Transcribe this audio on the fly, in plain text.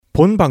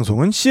본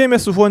방송은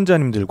CMS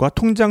후원자님들과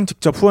통장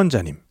직접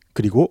후원자님,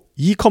 그리고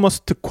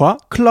이커머스 특화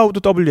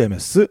클라우드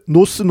WMS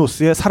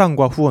노스의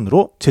사랑과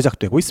후원으로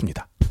제작되고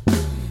있습니다.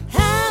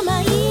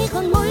 아마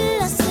이건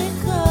몰랐을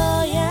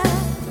거야.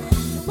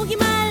 목이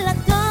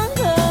말랐던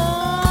걸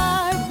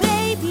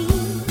baby.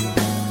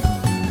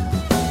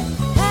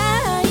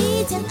 아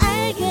이젠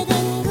알게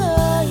된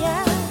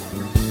거야.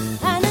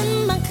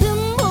 아는 만큼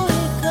모를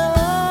걸.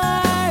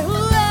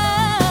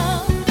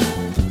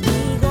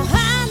 이거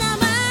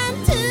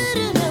하나만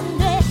들으면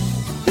돼.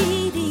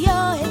 비디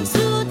여행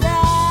수다.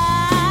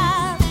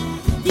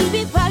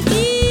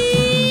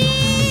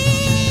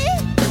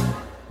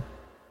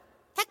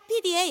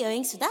 탁피디의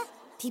여행수다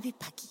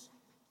디비파기.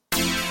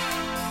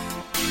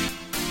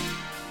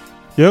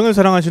 여행을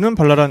사랑하시는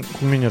발랄한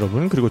국민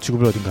여러분, 그리고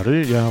지구별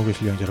어딘가를 여행하고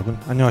계실 여행자 여러분,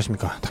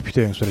 안녕하십니까.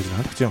 탁피디의 여행수다를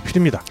진행하는 탁재영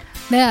PD입니다.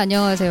 네,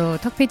 안녕하세요.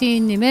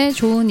 탁피디님의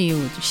좋은 이유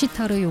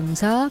시타르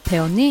용사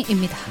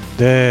배언니입니다.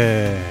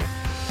 네.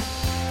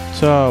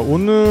 자,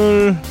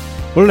 오늘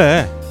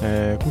원래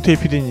공태희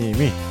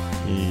PD님이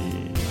이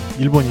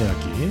일본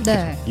이야기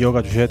네.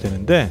 이어가 주셔야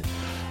되는데,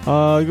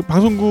 이거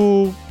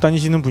방송국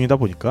다니시는 분이다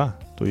보니까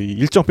또 이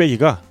일정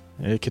빼기가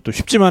이렇게 또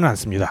쉽지만은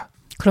않습니다.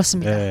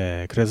 그렇습니다.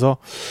 네, 그래서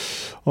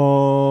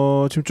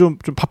지금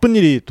좀 바쁜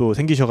일이 또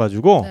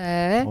생기셔가지고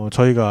네.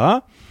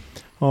 저희가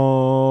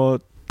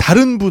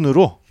다른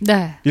분으로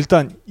네.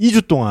 일단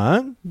 2주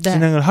동안 네.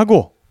 진행을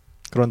하고,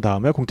 그런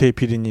다음에 공태희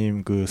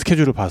PD님 그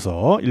스케줄을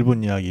봐서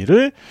일본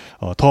이야기를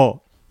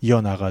더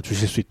이어나가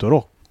주실 수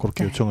있도록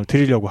그렇게 네. 요청을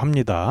드리려고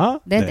합니다.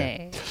 네네.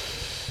 네.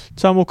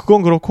 자, 뭐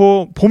그건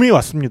그렇고 봄이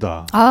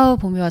왔습니다. 아우,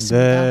 봄이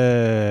왔습니다.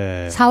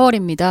 네.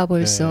 4월입니다,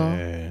 벌써.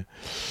 네.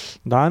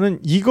 나는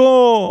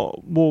이거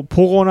뭐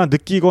보거나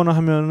느끼거나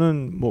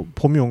하면은 뭐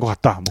봄이 온 것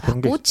같다. 뭐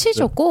그런 게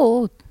꽃이죠,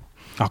 꽃.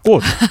 아,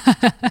 꽃.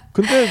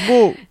 근데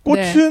뭐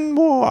꽃은 네.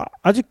 뭐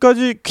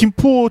아직까지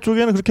김포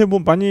쪽에는 그렇게 뭐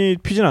많이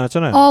피진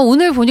않았잖아요.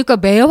 오늘 보니까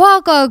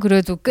매화가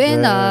그래도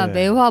꽤나 네.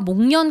 매화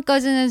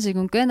목련까지는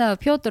지금 꽤나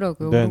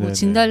피었더라고요. 네네네. 그리고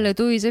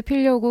진달래도 이제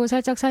피려고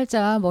살짝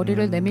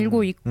머리를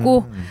내밀고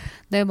있고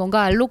네,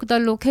 뭔가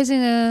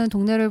알록달록해지는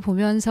동네를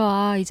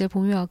보면서 이제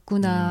봄이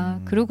왔구나.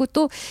 그리고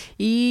또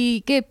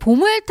이게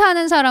봄을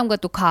타는 사람과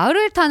또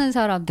가을을 타는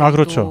사람들도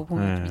그렇죠.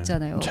 보면 네.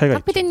 있잖아요. 차이가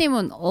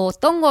탁피디님은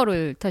어떤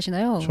거를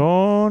타시나요?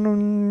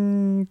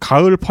 저는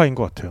가을파인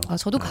것 같아요.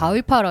 저도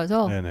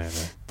가을파라서 네네네.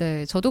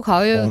 네, 저도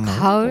가을.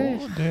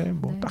 네,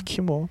 뭐 네.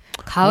 딱히 뭐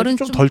가을은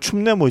좀 덜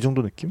춥네 뭐 이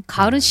정도 느낌.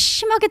 가을은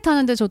심하게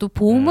타는데 저도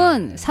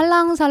봄은 네.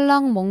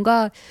 살랑살랑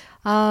뭔가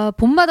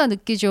봄마다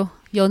느끼죠.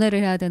 연애를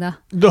해야 되나?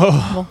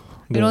 뭐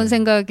이런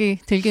생각이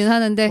들긴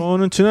하는데.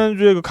 저는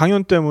지난주에 그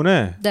강연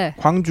때문에 네.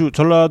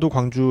 전라도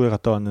광주에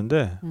갔다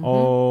왔는데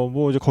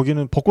뭐 이제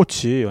거기는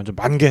벚꽃이 완전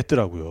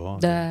만개했더라고요.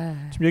 네.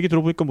 지금 얘기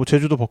들어보니까 뭐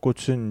제주도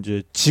벚꽃은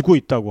이제 지고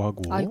있다고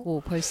하고.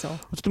 아이고 벌써.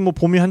 어쨌든 뭐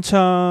봄이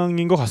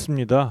한창인 것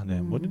같습니다. 네.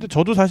 뭐 근데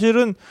저도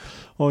사실은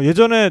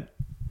예전에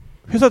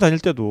회사 다닐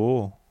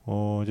때도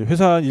이제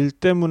회사 일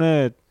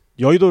때문에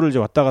여의도를 이제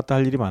왔다 갔다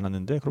할 일이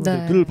많았는데,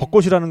 그러면 네. 늘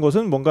벚꽃이라는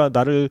것은 뭔가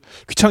나를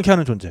귀찮게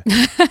하는 존재.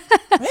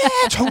 왜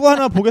저거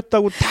하나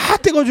보겠다고 다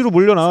떼거지로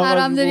몰려 나와가지고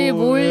사람들이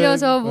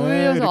몰려서.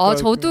 그러니까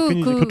저도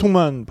괜히 이제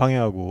교통만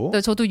방해하고. 네,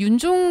 저도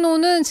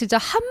윤중로는 진짜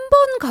한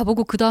번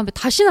가보고 그 다음에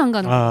다시는 안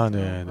가는 거예요.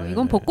 네.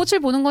 이건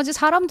벚꽃을 보는 건지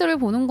사람들을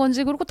보는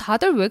건지, 그리고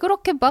다들 왜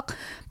그렇게 막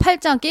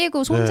팔짱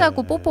끼고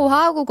손잡고 네.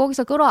 뽀뽀하고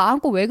거기서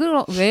끌어안고 왜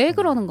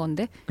그러는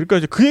건데? 그러니까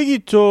이제 그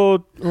얘기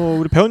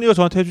우리 배언니가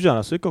저한테 해주지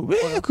않았어요? 그러니까 왜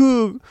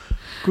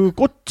그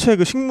꽃의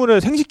그 식물의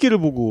생식기를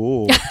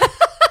보고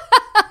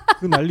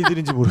그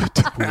난리들인지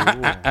모르겠다고.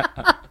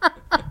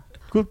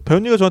 그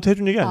배언니가 저한테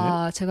해준 얘기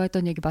아니에요? 제가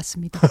했던 얘기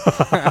맞습니다.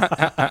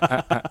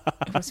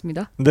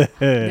 그렇습니다. 네.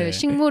 네,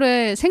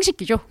 식물의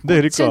생식기죠.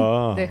 네,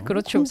 그러니까. 네,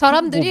 그렇죠.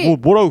 사람들이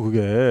뭐라고 그게?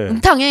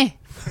 음탕해.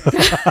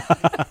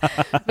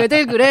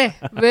 왜들 그래?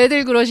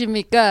 왜들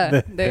그러십니까?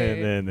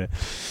 네.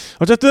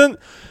 어쨌든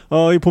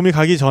이 봄이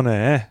가기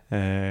전에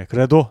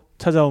그래도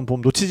찾아온 봄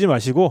놓치지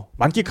마시고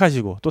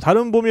만끽하시고, 또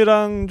다른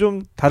봄이랑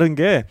좀 다른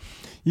게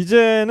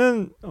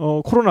이제는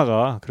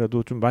코로나가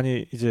그래도 좀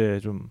많이 이제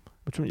좀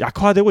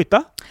약화되고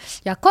있다?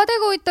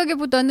 약화되고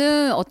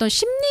있다기보다는 어떤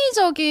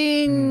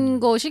심리적인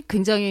것이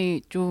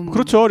굉장히 좀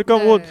그렇죠. 그러니까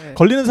네. 뭐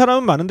걸리는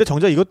사람은 많은데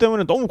정작 이것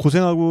때문에 너무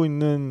고생하고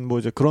있는 뭐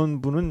이제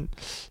그런 분은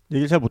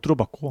얘기를 잘 못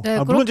들어봤고. 네,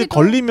 물론 이제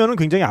걸리면은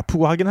굉장히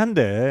아프고 하긴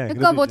한데.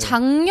 그러니까 뭐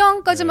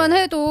작년까지만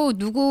해도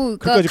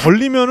그러니까 이제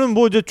걸리면은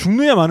뭐 이제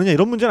죽느냐 마느냐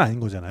이런 문제는 아닌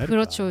거잖아요.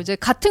 그렇죠. 그러니까. 이제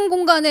같은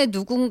공간에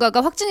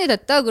누군가가 확진이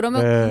됐다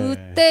그러면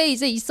그때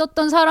이제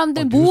있었던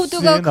사람들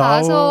모두가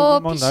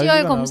가서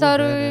PCR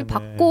검사를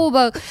받고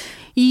막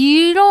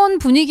이런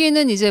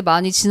분위기는 이제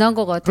많이 지난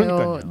것 같아요.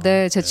 그러니까요.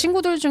 네, 제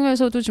친구들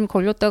중에서도 좀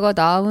걸렸다가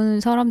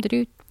나은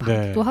사람들이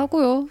많기도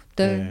하고요.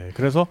 네.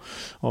 그래서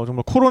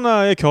정말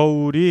코로나의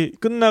겨울이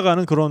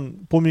끝나가는 그런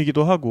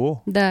봄이기도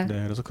하고. 네.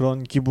 그래서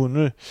그런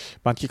기분을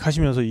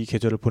만끽하시면서 이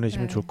계절을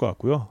보내시면 좋을 것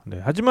같고요. 네.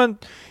 하지만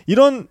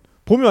이런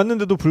봄이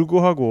왔는데도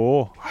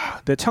불구하고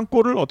내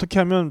창고를 어떻게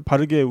하면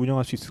바르게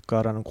운영할 수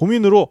있을까라는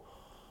고민으로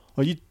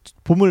이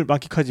봄을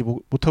만끽하지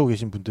못하고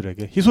계신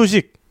분들에게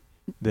희소식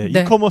네,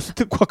 네. 이커머스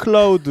특화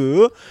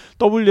클라우드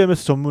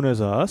WMS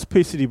전문회사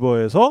스페이스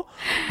리버에서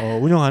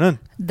운영하는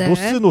네.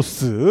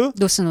 노스노스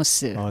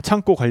노스노스.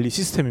 창고 관리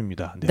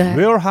시스템입니다. 네. 네.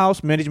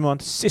 Warehouse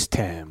Management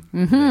System.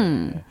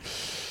 네.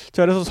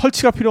 자, 그래서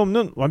설치가 필요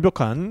없는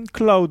완벽한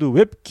클라우드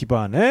웹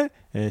기반의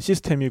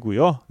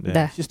시스템이고요. 네.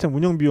 네. 시스템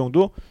운영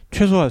비용도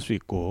최소화할 수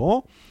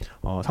있고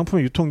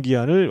상품의 유통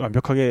기한을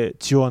완벽하게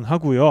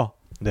지원하고요.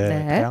 네.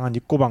 네. 다양한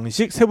입고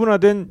방식,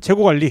 세분화된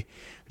재고 관리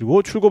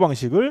그리고 출고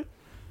방식을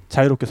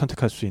자유롭게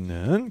선택할 수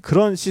있는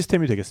그런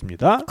시스템이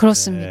되겠습니다.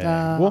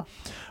 그렇습니다. 네. 그리고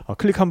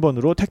클릭 한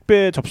번으로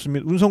택배 접수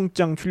및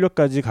운송장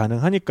출력까지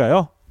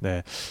가능하니까요.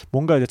 네,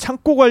 뭔가 이제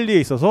창고 관리에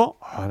있어서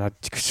나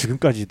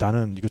지금까지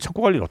나는 이거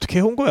창고 관리를 어떻게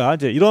해온 거야?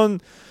 이제 이런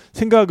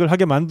생각을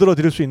하게 만들어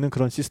드릴 수 있는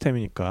그런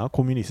시스템이니까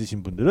고민이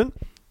있으신 분들은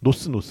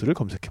노스노스를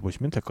검색해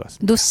보시면 될 것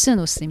같습니다.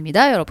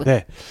 노스노스입니다, 여러분.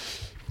 네.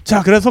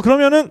 자, 그래서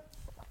그러면은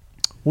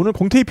오늘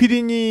공태희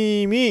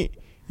PD님이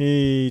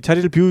이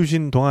자리를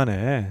비우신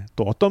동안에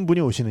또 어떤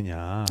분이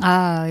오시느냐.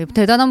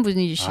 대단한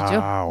분이시죠.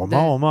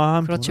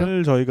 어마어마한 네, 그렇죠.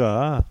 분을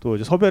저희가 또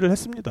이제 섭외를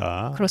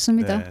했습니다.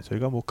 그렇습니다. 네,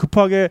 저희가 뭐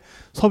급하게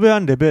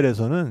섭외한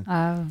레벨에서는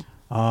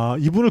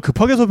이분을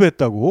급하게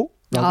섭외했다고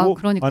라고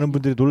많은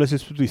분들이 놀라실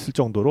수도 있을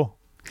정도로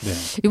네.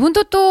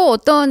 이분도 또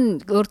어떤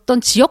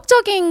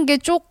지역적인 게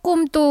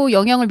조금 또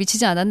영향을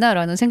미치지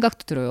않았나라는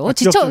생각도 들어요.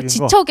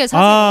 지척에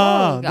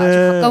사세요. 네. 아주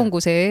가까운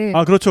곳에.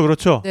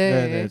 그렇죠.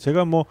 네. 네.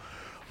 제가 뭐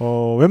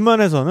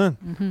웬만해서는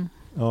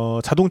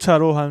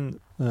자동차로 한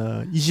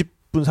 20분,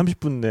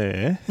 30분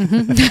내에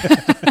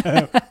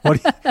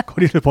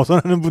거리를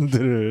벗어나는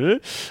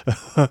분들을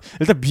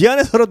일단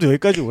미안해서라도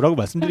여기까지 오라고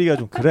말씀드리기가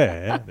좀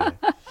그래. 네.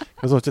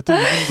 그래서 어쨌든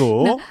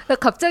이분도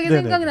갑자기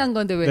네네네. 생각난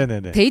건데 왜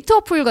네네네. 데이트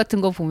어플 같은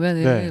거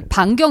보면은 네.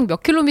 반경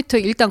몇 킬로미터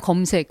일단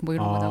검색 뭐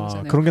이런 거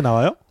나오잖아요. 그런 게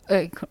나와요?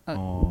 네.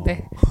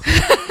 네.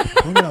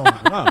 그런 게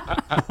나오는구나.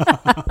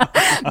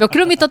 몇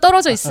킬로미터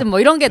떨어져 있음 뭐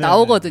이런 게 네네.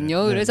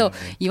 나오거든요. 네네. 그래서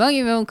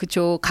이왕이면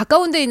그쵸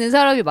가까운 데 있는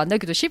사람이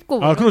만나기도 쉽고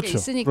뭐 그런 게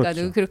있으니까는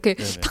그렇죠. 그렇게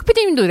네네.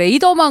 탁피디님도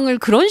레이더망을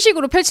그런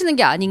식으로 펼치는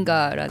게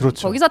아닌가라는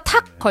그렇죠. 거기서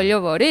탁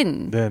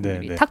걸려버린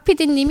네네.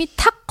 탁피디님이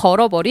탁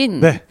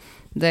걸어버린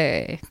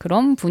네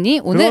그런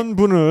분이 오늘 그런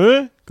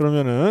분을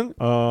그러면은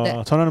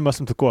네. 전하는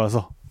말씀 듣고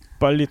와서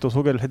빨리 또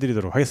소개를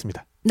해드리도록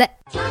하겠습니다. 네.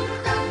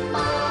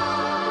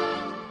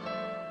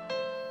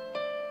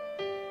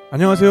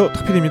 안녕하세요,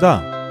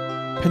 탁피디입니다.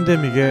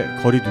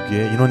 팬데믹의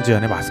거리두기에 인원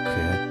제한의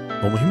마스크에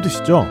너무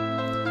힘드시죠?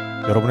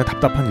 여러분의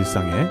답답한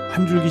일상에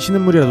한 줄기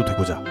신음물이라도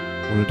되고자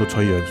오늘도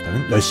저희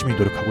여행수다는 열심히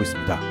노력하고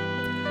있습니다.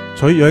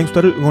 저희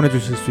여행수다를 응원해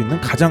주실 수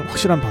있는 가장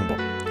확실한 방법,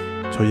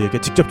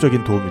 저희에게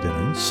직접적인 도움이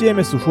되는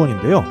CMS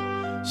후원인데요.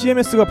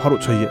 CMS가 바로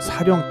저희의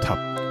사령탑,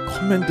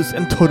 커맨드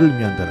센터를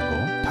의미한다는 거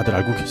다들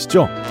알고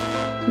계시죠?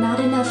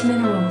 Not enough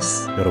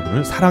minerals.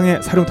 여러분을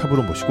사랑의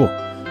사령탑으로 모시고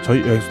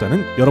저희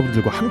여행수다는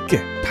여러분들과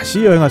함께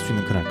다시 여행할 수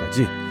있는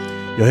그날까지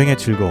여행의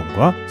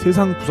즐거움과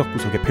세상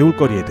구석구석의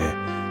배울거리에 대해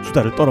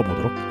수다를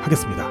떨어보도록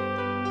하겠습니다.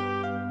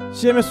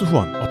 CMS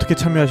후원 어떻게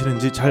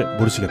참여하시는지 잘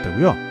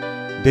모르시겠다고요?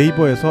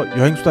 네이버에서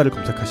여행수다를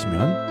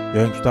검색하시면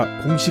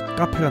여행수다 공식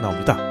카페가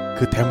나옵니다.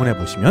 그 대문에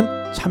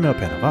보시면 참여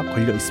배너가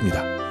걸려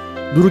있습니다.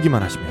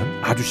 누르기만 하시면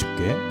아주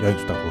쉽게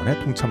여행수다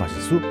후원에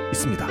동참하실 수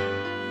있습니다.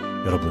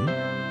 여러분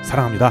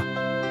사랑합니다.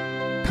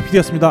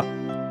 탁피디였습니다.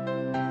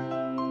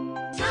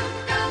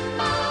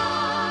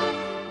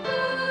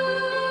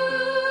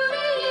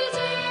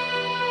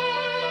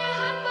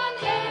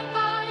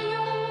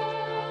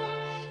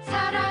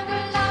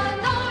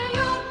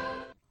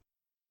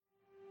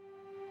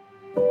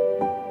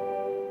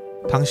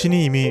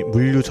 당신이 이미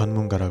물류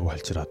전문가라고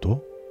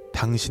할지라도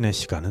당신의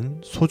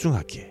시간은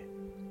소중하기에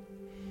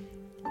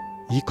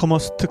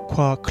이커머스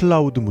특화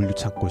클라우드 물류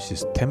창고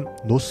시스템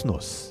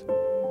노스노스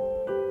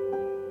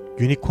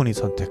유니콘이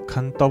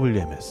선택한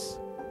WMS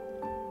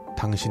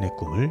당신의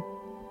꿈을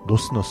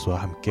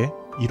노스노스와 함께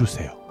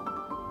이루세요.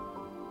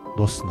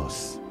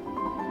 노스노스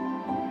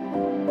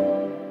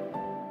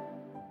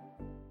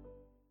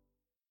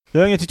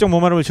여행의 지적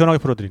모마름을 시원하게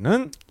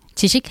풀어드리는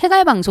지식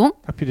해갈 방송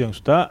탁피디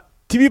여행수다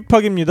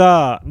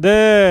DB팍입니다.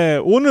 네,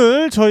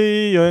 오늘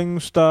저희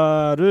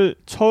여행수다를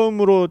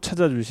처음으로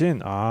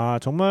찾아주신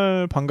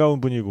정말 반가운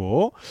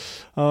분이고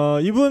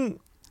이분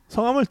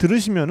성함을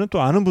들으시면은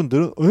또 아는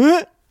분들은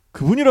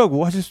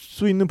그분이라고 하실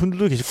수 있는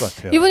분들도 계실 것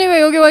같아요. 이분이 왜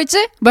여기 와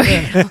있지? 네.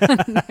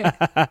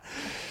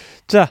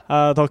 자,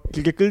 더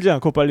길게 끌지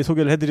않고 빨리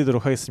소개를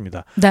해드리도록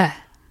하겠습니다. 네.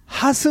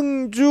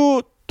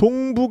 하승주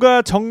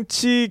동북아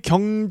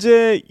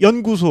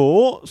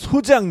정치경제연구소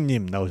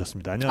소장님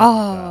나오셨습니다.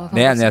 안녕하십니까.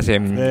 네,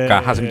 안녕하십니까. 네,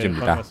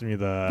 하승주입니다.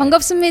 반갑습니다.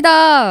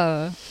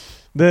 반갑습니다.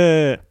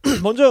 네,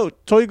 먼저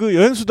저희 그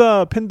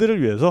여행수다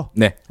팬들을 위해서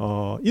네.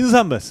 인사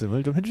한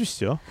말씀을 좀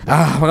해주시죠.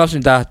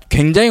 반갑습니다.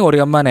 굉장히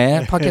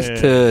오래간만에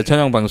팟캐스트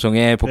전용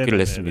방송에 복귀를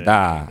네네네네.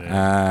 했습니다. 네.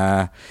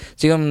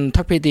 지금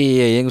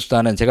탁PD의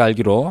여행수다는 제가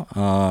알기로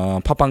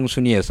팟빵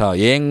순위에서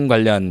여행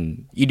관련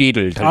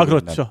 1위를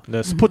달리고 그렇죠.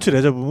 네, 스포츠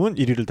레저 부문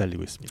 1위를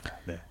달리고 있습니다.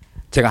 네.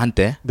 제가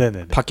한때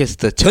네네.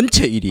 팟캐스트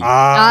전체 1위.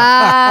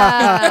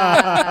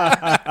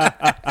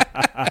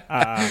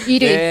 1위.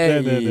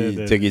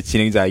 네, 저기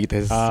진행자이기도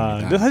했었습니다.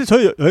 근데 사실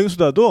저희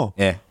여행수다도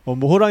예.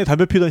 뭐 호랑이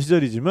담배 피던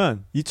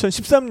시절이지만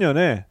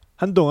 2013년에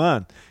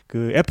한동안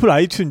그 애플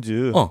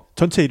아이튠즈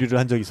전체 1위를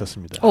한 적이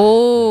있었습니다.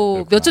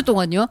 오, 몇 주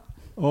동안요?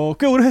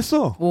 꽤 오래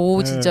했어.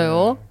 오,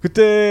 진짜요?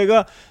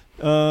 그때가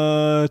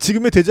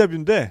지금의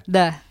데자뷰인데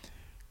네.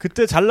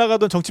 그때 잘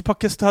나가던 정치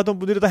팟캐스트 하던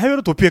분들이 다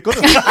해외로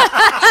도피했거든.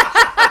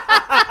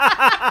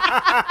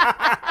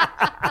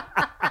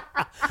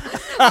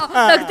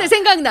 나 그때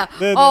생각나.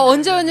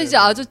 언제였는지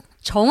아주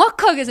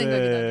정확하게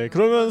생각이 나요.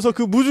 그러면서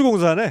그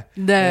무주공산에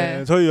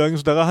저희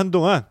여행수다가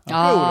한동안 꽤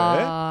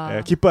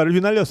오래 깃발을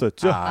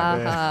휘날렸었죠.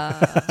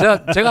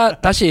 제가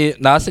다시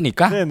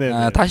나왔으니까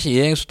다시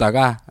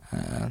여행수다가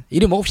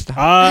이리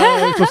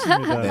먹읍시다.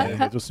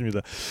 좋습니다.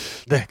 좋습니다.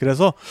 네,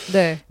 그래서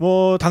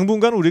뭐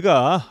당분간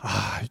우리가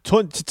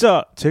전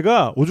진짜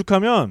제가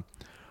오죽하면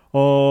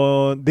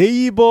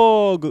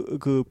네이버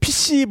그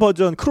PC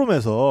버전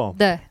크롬에서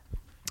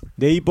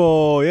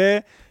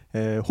네이버의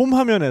홈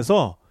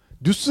화면에서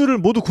뉴스를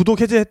모두 구독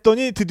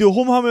해제했더니 드디어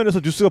홈 화면에서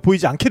뉴스가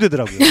보이지 않게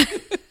되더라고요.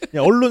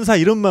 그냥 언론사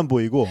이름만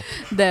보이고.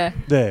 네.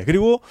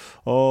 그리고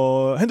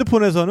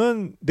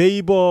핸드폰에서는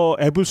네이버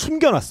앱을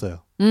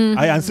숨겨놨어요.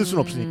 아예 안 쓸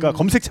수는 없으니까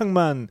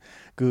검색창만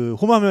그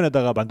홈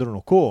화면에다가 만들어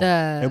놓고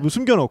앱을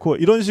숨겨놓고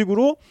이런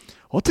식으로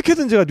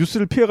어떻게든 제가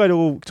뉴스를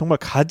피해가려고 정말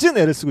갖은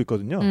애를 쓰고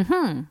있거든요.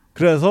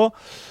 그래서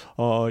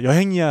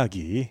여행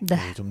이야기,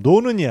 좀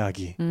노는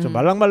이야기, 좀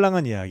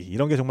말랑말랑한 이야기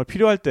이런 게 정말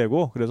필요할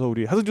때고 그래서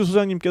우리 하승주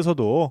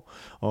소장님께서도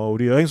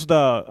우리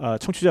여행수다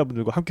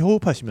청취자분들과 함께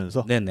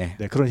호흡하시면서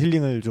그런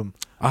힐링을 좀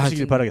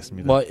하시길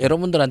바라겠습니다. 뭐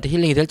여러분들한테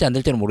힐링이 될지 안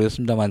될지는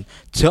모르겠습니다만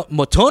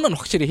저는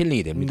확실히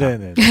힐링이 됩니다.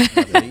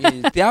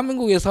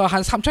 대한민국에서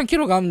한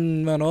 3,000km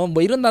가면은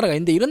뭐 이런 나라가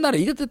있는데 이런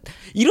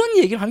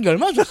얘기를 하는 게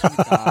얼마나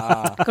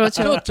좋습니까?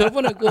 그렇죠.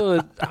 저번에 그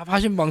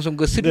하신 방송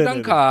그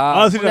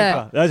스리랑카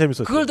스리랑카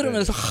재밌었죠. 그걸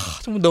들으면서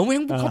정말 너무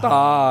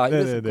행복하다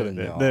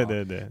이랬었거든요.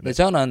 근데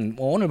저는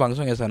뭐 오늘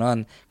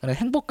방송에서는 그냥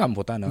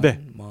행복감보다는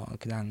뭐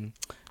그냥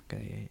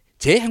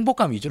제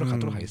행복감 위주로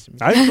가도록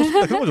하겠습니다.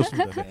 좋습니다. 그런 거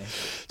좋습니다.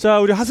 자,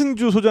 우리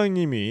하승주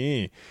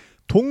소장님이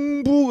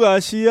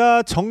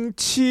동북아시아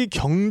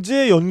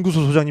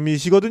정치경제연구소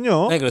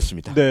소장님이시거든요. 네,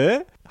 그렇습니다.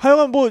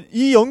 하여간 뭐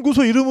이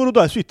연구소 이름으로도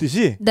알 수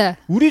있듯이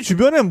우리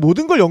주변에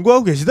모든 걸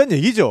연구하고 계시다는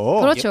얘기죠.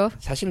 그렇죠.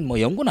 사실 뭐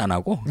연구는 안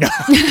하고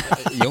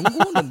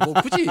연구는 뭐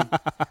굳이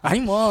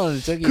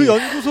저기 그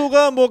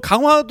연구소가 뭐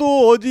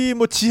강화도 어디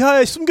뭐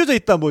지하에 숨겨져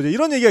있다 뭐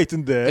이런 얘기가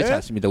있던데. 그렇지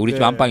않습니다. 우리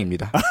집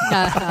안방입니다.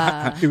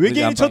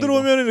 외계인이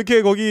쳐들어오면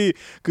이렇게 거기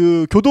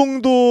그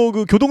교동도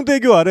그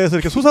교동대교 아래에서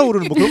이렇게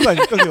솟아오르는 뭐 그런 거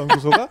아닙니까 그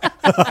연구소가?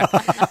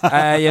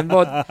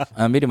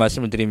 미리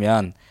말씀을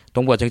드리면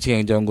동북아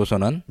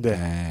정치경제연구소는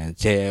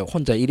제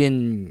혼자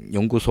 1인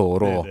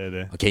연구소로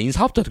개인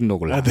사업자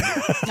등록을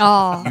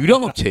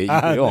유령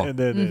업체이고요.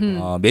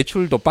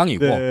 매출도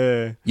빵이고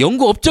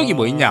연구 업적이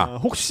뭐 있냐?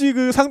 혹시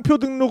그 상표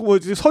등록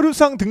뭐지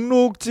서류상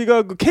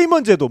등록지가 그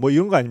케이먼제도 뭐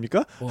이런 거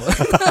아닙니까?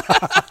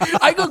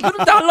 이거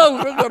그런데 하려고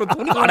그런 거로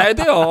돈이 많아야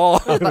돼요.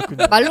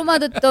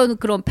 말로만 듣던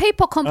그런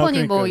페이퍼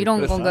컴퍼니 뭐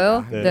이런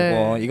건가요?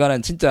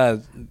 이거는 진짜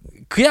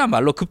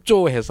그야말로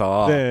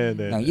급조해서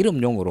그냥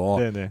이름용으로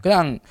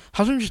그냥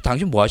하승주 씨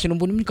당신 뭐 하시는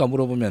분입니까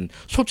물어보면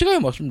솔직하게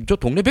말씀 저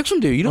동네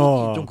백수인데요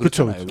이런 좀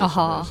그렇잖아요.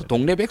 그래서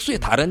동네 백수의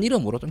다른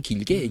이름으로 좀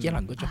길게 얘기를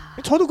한 거죠.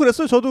 저도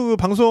그랬어요. 저도 그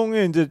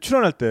방송에 이제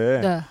출연할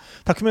때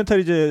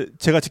다큐멘터리 이제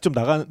제가 직접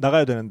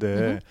나가야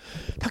되는데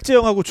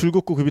탁재영하고 줄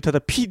긋고 그 밑에다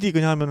PD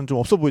그냥 하면은 좀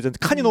없어 보이잖아.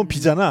 칸이 너무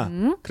비잖아.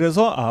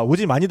 그래서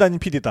오지 많이 다닌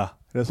PD다.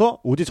 그래서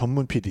오지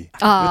전문 PD.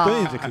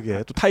 그랬더니 이제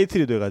그게 또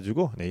타이틀이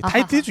돼가지고 이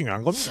타이틀이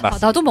중요한 겁니다.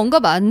 나도 뭔가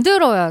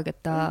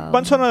만들어야겠다.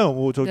 많잖아요.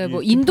 뭐 저기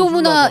뭐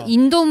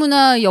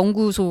인도문화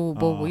연구소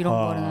뭐 이런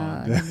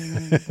거나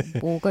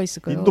뭐가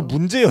있을까요? 인도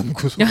문제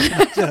연구소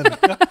있지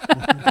않을까?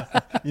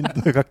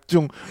 인도의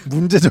각종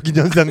문제적인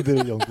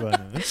현상들을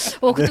연구하는.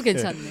 그것도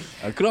괜찮네.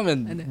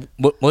 그러면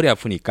머리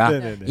아프니까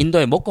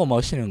인도에 먹고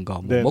마시는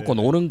거, 먹고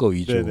노는 거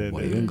위주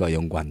뭐 이런 거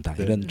연구한다.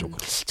 이런 쪽으로.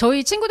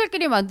 저희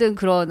친구들끼리 만든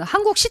그런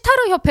한국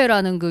시타르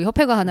협회라는 그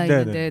협회가 하나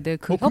있는데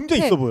그 협회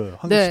굉장히 있어 보여요.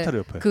 한국 시타르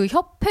협회. 그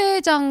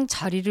협회장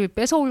자리를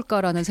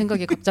뺏어올까라는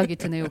생각이 갑자기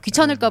드네요.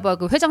 귀찮을까봐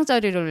그 회장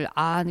자리를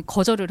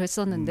거절을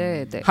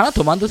했었는데 하나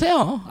더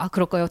만드세요.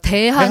 그럴까요?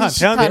 대한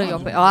시타르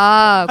협회.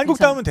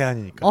 한국다음은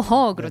대한이니까.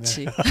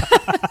 그렇지.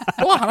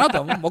 또 하나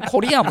더 뭐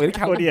코리아 뭐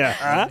이렇게 하고.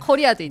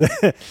 코리아도 있네.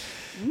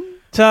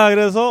 자,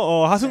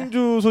 그래서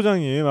하승주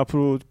소장님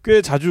앞으로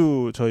꽤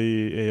자주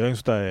저희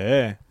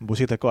여행수다에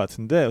모시게 될 것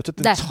같은데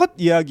어쨌든 첫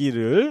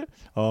이야기를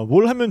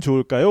뭘 하면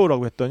좋을까요?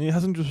 라고 했더니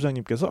하승주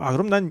소장님께서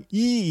그럼 난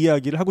이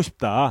이야기를 하고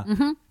싶다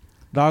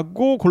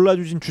라고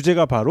골라주신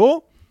주제가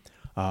바로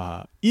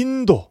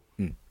인도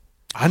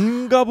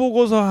안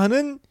가보고서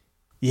하는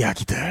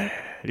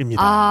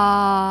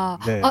이야기들입니다.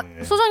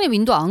 소장님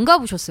인도 안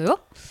가보셨어요?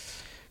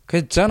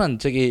 그래서 저는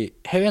저기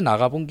해외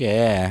나가본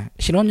게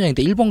신혼여행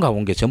때 일본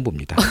가본 게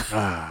전부입니다.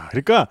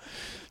 그러니까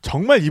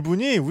정말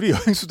이분이 우리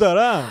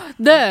여행수다랑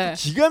네.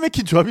 기가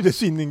막힌 조합이 될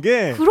수 있는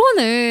게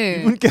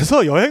그러네.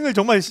 이분께서 여행을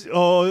정말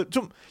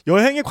좀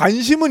여행에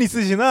관심은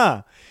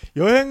있으시나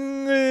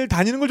여행을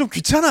다니는 걸 좀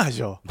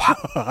귀찮아하죠.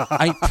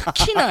 아니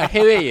특히나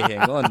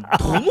해외여행은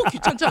너무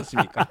귀찮지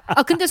않습니까?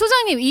 근데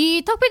소장님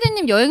이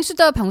탁피디님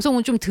여행수다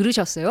방송은 좀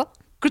들으셨어요?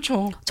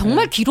 그렇죠.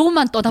 정말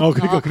귀로만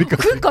떠났구나.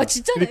 그러니까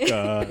진짜네.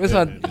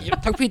 그래서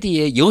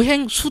탁피디의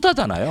여행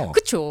수다잖아요.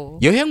 그렇죠.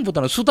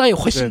 여행보다는 수다에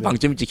훨씬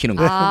방점이 찍히는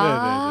거예요.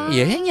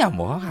 여행이야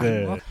뭐.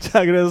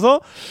 자 그래서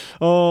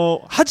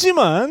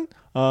하지만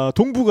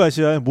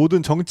동북아시아의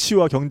모든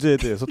정치와 경제에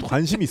대해서 또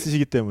관심이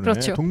있으시기 때문에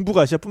그렇죠.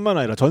 동북아시아뿐만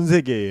아니라 전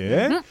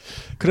세계에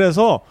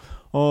그래서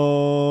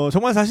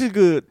정말 사실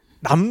그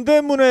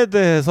남대문에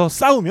대해서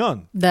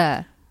싸우면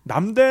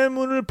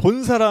남대문을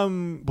본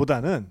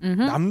사람보다는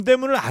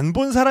남대문을 안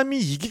본 사람이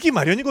이기기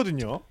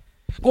마련이거든요.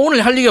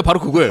 오늘 할 얘기가 바로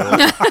그거예요.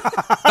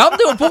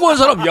 남대문 보고 온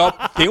사람 야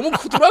대문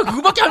크더라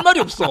그거밖에 할 말이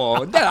없어.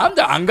 근데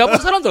남대문 안 가본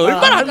사람들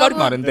얼마나 할 말이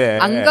많은데.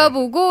 안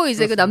가보고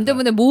이제 그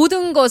남대문의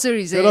모든 것을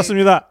이제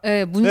그렇습니다.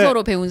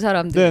 문서로 배운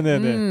사람들.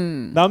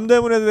 네네네.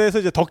 남대문에 대해서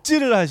이제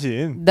덕질을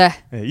하신.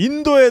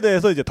 인도에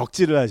대해서 이제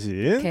덕질을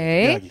하신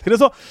이야기.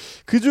 그래서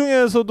그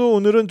중에서도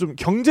오늘은 좀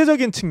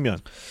경제적인 측면.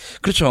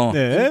 그렇죠.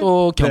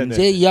 또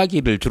경제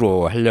이야기를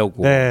주로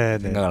하려고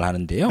생각을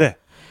하는데요.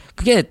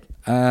 그게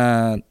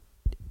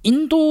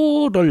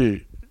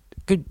인도를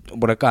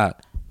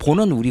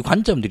보는 우리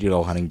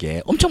관점들이라고 하는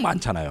게 엄청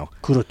많잖아요.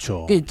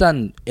 그렇죠.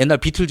 일단 옛날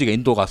비틀즈가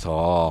인도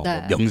가서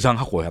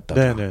명상하고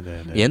했다가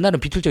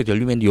옛날은 비틀즈가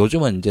열리면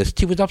요즘은 이제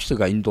스티브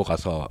잡스가 인도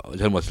가서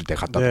젊었을 때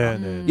갔다가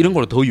이런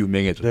걸로 더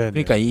유명해져.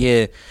 그러니까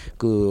이게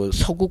그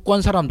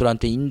서구권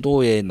사람들한테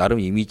인도의 나름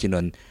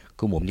이미지는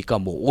그 뭡니까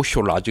뭐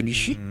오쇼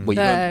라즈니시 뭐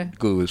이런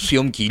그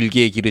수염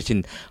길게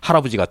기르신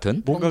할아버지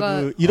같은 뭔가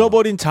그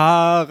잃어버린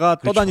자아가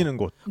떠다니는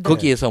곳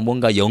거기에서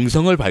뭔가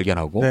영성을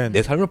발견하고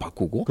내 삶을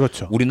바꾸고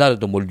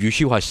우리나라도 뭐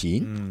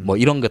류시화시인 뭐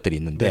이런 것들이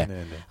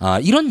있는데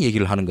이런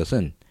얘기를 하는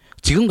것은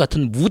지금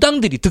같은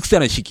무당들이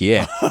득세하는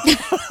시기에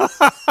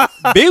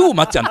매우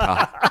맞지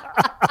않다.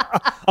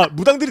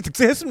 무당들이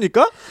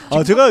득세했습니까?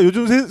 제가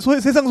요즘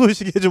세상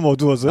소식이 좀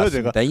어두워서요.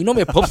 맞습니다. 제가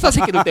이놈의 법사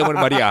새끼들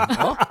때문에 말이야.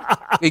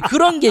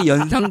 그런 게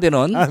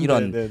연상되는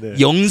이런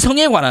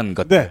영성에 관한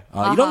것들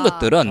이런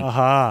것들은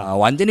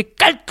완전히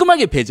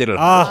깔끔하게 배제를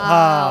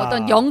하고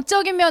어떤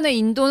영적인 면에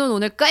인도는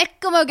오늘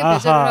깔끔하게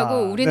배제를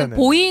하고 우리는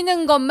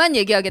보이는 것만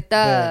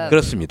얘기하겠다.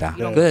 그렇습니다.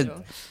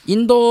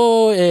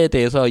 인도에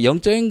대해서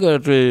영적인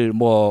거를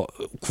뭐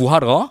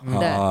구하러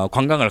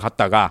관광을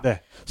갔다가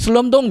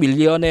슬럼독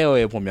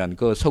밀리어네어에 보면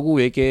그 서구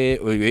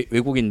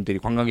외국인들이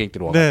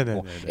관광객들이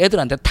와가지고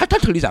애들한테 탈탈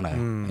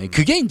털리잖아요.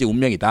 그게 이제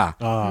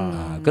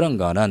운명이다. 그런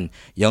거는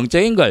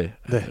영적인 걸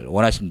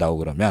원하신다고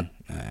그러면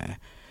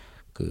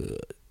그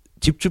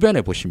집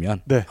주변에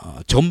보시면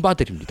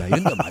전바들입니다.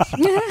 이런 거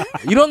많습니다.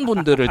 이런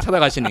분들을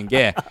찾아가시는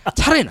게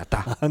차라리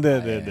낫다.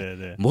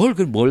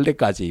 뭘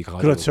때까지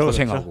가가지고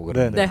고생하고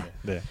그러는데.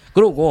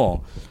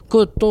 그리고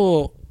그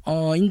또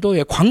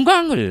인도에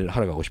관광을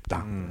하러 가고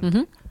싶다.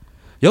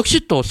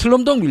 역시 또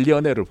슬럼독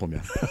밀리어네를 보면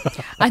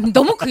아니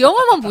너무 그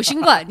영화만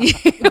보신 거 아니에요?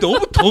 너무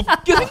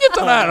덥게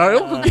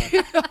생겼잖아요.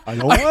 그게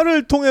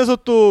영화를 통해서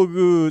또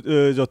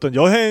그 어떤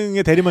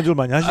여행의 대리만족을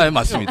많이 하시죠.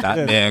 맞습니다.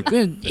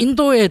 그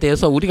인도에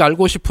대해서 우리가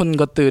알고 싶은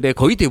것들의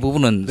거의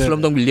대부분은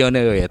슬럼독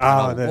밀리어네에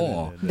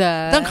나오고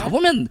일단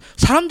가보면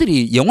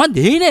사람들이 영화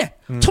내내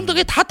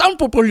처음부터 다 땀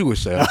뻘뻘 흘리고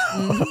있어요.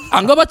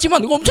 안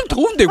가봤지만 이거 엄청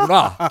더운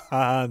데구나.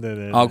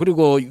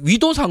 그리고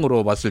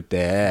위도상으로 봤을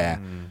때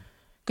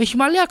그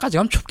히말라야까지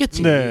가면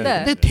춥겠지.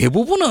 근데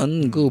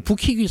대부분은 그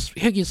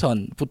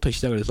북회기선부터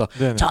시작을 해서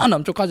저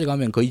남쪽까지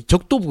가면 거의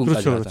적도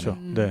부근까지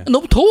가잖아요.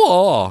 너무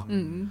더워.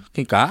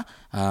 그러니까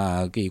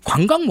그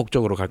관광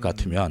목적으로 갈 것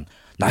같으면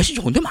날씨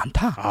좋은 데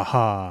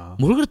많다.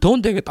 뭘 그래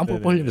더운 데에 땀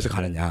뻘뻘 흘리면서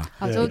가느냐.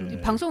 저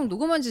방송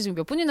녹음한 지 지금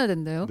몇 분이나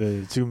됐나요?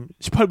 지금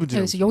 18분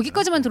지났어요.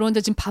 여기까지만 들었는데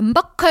지금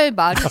반박할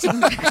말이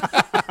지금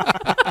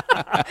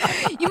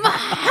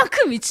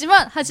이만큼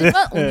있지만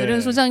하지만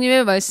오늘은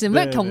소장님의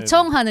말씀을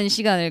경청하는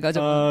시간을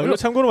가져보고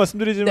참고로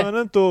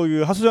말씀드리지만은 또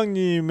그 하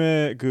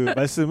소장님의 그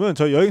말씀은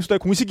저희 여행수다의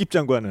공식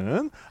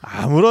입장과는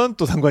아무런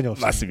또 상관이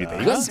없습니다. 맞습니다.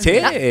 이건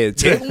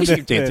제 공식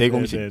입장이에요. 제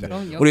공식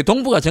입장. 우리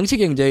동북아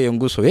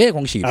정치경제연구소의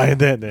공식 입장.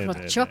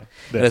 그렇죠.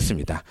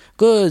 그렇습니다.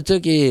 그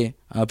저기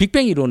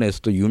빅뱅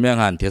이론에서도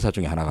유명한 대사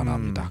중에 하나가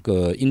나옵니다.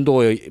 그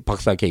인도의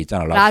박사 걔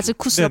있잖아. 라즈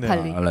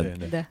쿠스라팔리.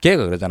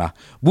 걔가 그러잖아.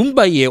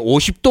 뭄바이의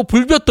 50도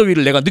불볕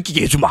더위를 내가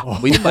느끼게 해주마. 뭐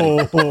이런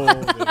말이.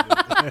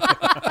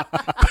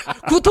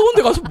 그 더운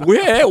데 가서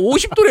뭐해?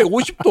 50도래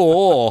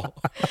 50도.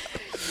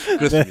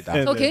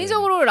 그렇습니다. 저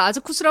개인적으로 라즈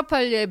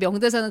쿠스라팔리의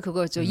명대사는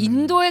그거였죠.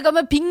 인도에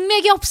가면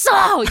빅맥이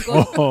없어.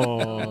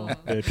 이거.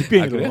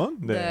 빅뱅 이론.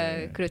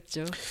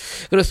 그랬죠.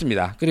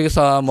 그렇습니다.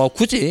 그래서 뭐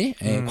굳이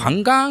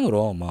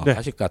관광으로 뭐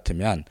하실 것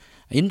같으면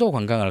인도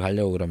관광을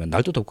가려고 그러면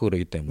날도 덥고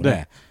그러기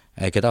때문에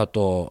게다가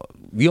또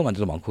위험한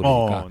데도 많고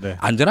그러니까 네.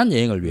 안전한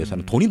여행을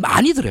위해서는 돈이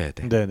많이 들어야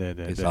돼.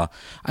 그래서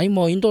아니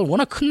뭐 인도는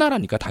워낙 큰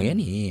나라니까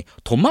당연히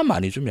돈만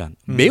많이 주면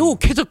매우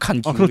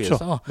쾌적한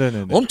기후에서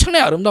그렇죠.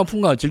 엄청나게 아름다운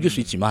풍광을 즐길 수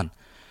있지만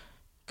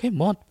그게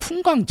뭐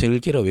풍광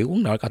즐기러 외국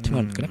나라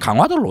같으면 그냥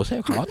강화도로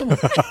오세요. 강화도.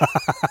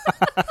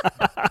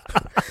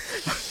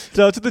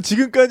 자, 어쨌든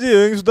지금까지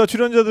여행수다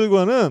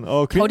출연자들과는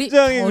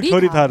굉장히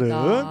결이 다른.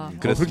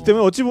 그렇기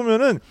때문에 어찌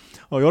보면은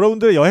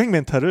여러분들의 여행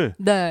멘탈을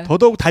네.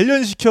 더더욱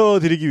단련시켜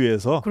드리기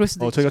위해서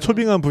저희가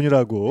초빙한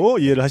분이라고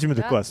이해를 하시면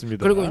될 것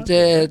같습니다. 그리고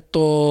이제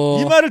또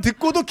이 말을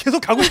듣고도 계속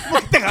가고 싶어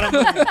그때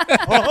가라는 거예요.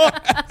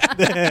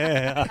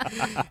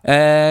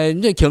 네.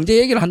 이제 경제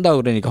얘기를 한다고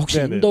그러니까 혹시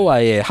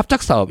인도와의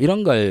합작 사업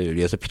이런 걸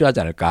위해서 필요하지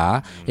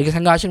않을까 이렇게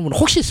생각하시는 분은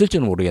혹시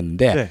있을지는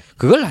모르겠는데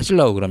그걸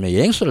하시려고 그러면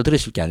여행수를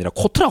들으실 게 아니라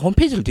코트라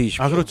홈페이지를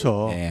들으십시오. 아,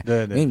 그렇죠.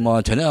 네.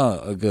 뭐 전혀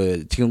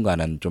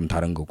지금과는 좀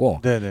다른 거고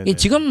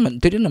지금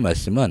드리는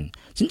말씀은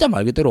진짜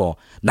말 그대로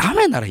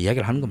남의 나라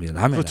이야기를 하는 겁니다.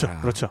 남의 나라.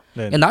 그렇죠.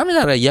 남의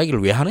나라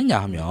이야기를 왜 하느냐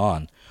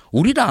하면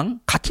우리랑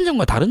같은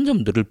점과 다른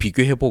점들을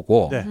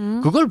비교해보고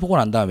그걸 보고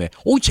난 다음에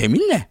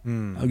재밌네.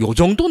 요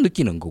정도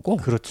느끼는 거고.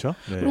 그렇죠.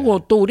 그리고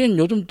또 우리는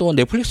요즘 또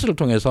넷플릭스를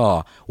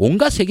통해서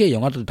온갖 세계의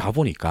영화들 다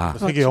보니까.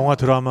 세계 영화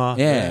드라마.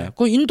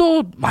 그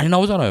인도 많이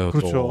나오잖아요.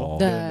 그렇죠.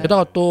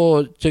 게다가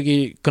또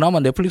그나마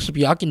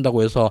넷플릭스비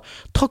아낀다고 해서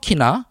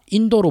터키나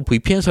인도로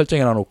VPN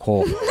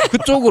설정해놔놓고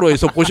그쪽으로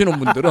해서 보시는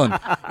분들은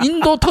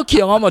인도 터키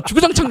영화만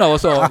주구장창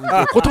나와서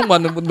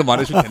고통받는 분도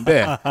많으실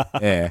텐데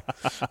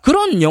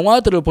그런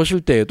영화들을 보실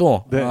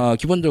때에도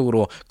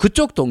기본적으로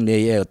그쪽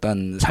동네의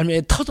어떤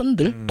삶의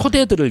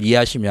토대들을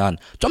이해하시면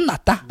좀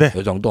낫다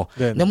이 정도.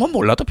 근데 뭐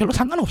몰라도 별로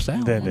상관없어요.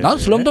 나도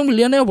슬럼독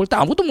밀리어네어 볼 때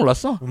아무도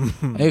몰랐어.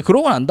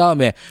 그러고 난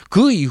다음에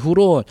그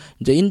이후로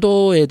이제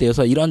인도에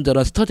대해서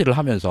이런저런 스터디를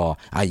하면서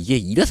이게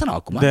이래서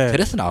나왔구만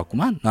저래서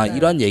나왔구만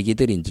이런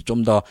얘기들이 이제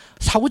좀 더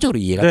사후적으로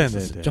이해가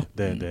됐었죠.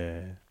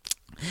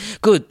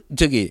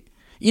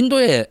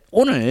 인도에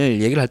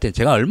오늘 얘기를 할 때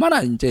제가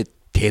얼마나 이제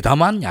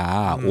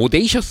대담하냐,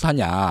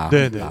 오데이셔스하냐.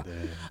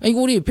 이거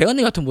우리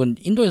배언니 같은 분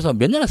인도에서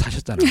몇 년을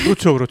사셨잖아요.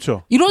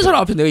 그렇죠. 이런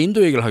사람 앞에 내가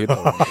인도 얘기를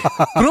하겠다고.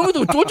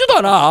 그러면도 쫄지도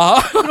않아.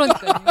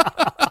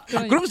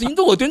 그러면서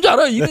인도가 어딘지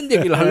알아? 이런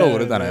얘기를 하려고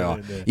그러잖아요.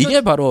 이게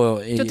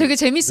바로 저 되게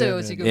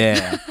재밌어요 지금.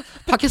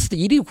 팟캐스트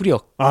 1위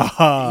구력.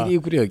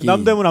 1위 구력이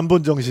남대문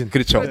안본 정신.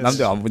 그렇죠.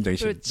 남대문 안본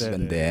정신.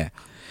 그런데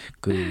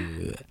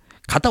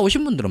갔다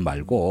오신 분들은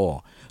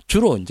말고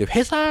주로 이제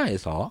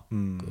회사에서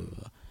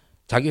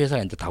자기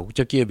회사가 이제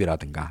다국적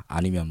기업이라든가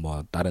아니면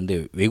뭐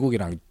다른데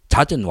외국이랑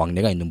잦은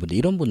왕래가 있는 분들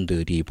이런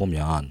분들이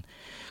보면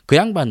그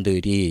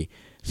양반들이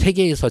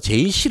세계에서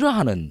제일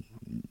싫어하는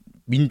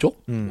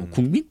민족,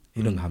 국민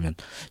이런 거 하면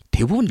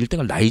대부분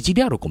 1등을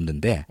나이지리아로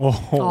꼽는데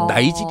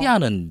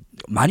나이지리아는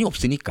많이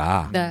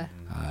없으니까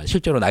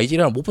실제로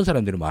나이지리아를 못 본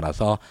사람들이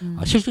많아서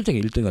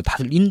실질적인 1등은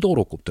다들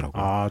인도로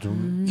꼽더라고요.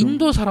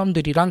 인도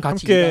사람들이랑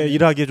같이 함께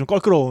일하기에 좀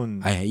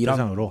껄끄러운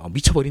세상으로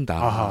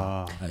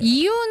미쳐버린다.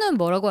 이유는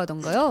뭐라고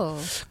하던가요?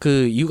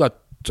 그 이유가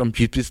좀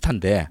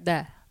비슷비슷한데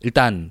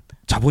일단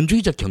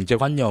자본주의적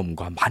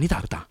경제관념과 많이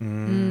다르다.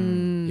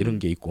 이런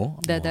게 있고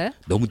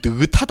너무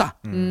느긋하다.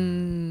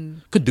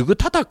 그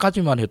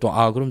느긋하다까지만 해도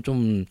그럼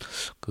좀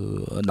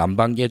그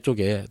남방계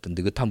쪽에 어떤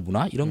느긋한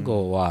문화 이런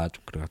거와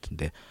좀 그런 것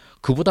같은데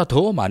그보다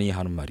더 많이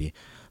하는 말이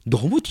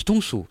너무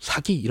뒤통수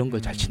사기 이런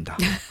걸 잘 친다.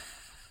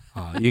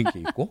 이런 게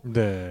있고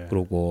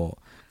그리고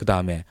그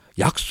다음에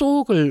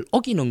약속을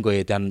어기는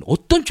거에 대한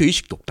어떤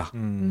죄의식도 없다.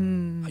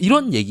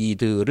 이런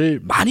얘기들을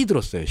많이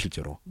들었어요,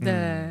 실제로.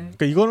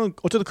 그러니까 이거는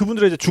어쨌든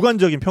그분들의 이제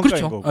주관적인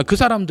평가인 거고. 그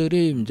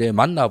사람들이 이제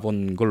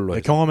만나본 걸로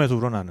해서. 경험에서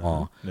우러나는.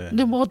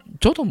 근데 뭐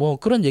저도 뭐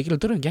그런 얘기를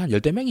들은 게 한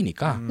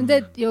 10명?이니까.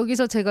 근데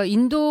여기서 제가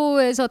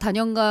인도에서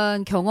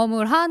다년간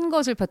경험을 한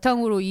것을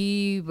바탕으로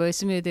이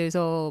말씀에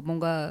대해서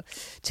뭔가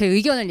제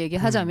의견을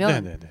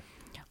얘기하자면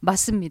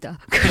맞습니다.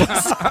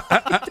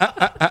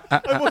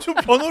 뭐 좀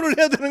변호를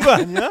해야 되는 거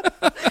아니야?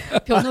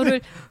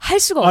 변호를 할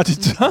수가 없어요.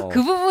 진짜?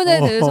 그 부분에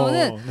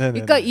대해서는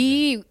그러니까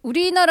이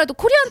우리나라도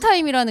코리안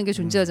타임이라는 게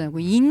존재하잖아요.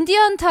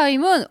 인디안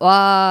타임은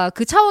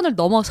그 차원을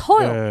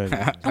넘어서요.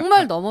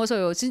 정말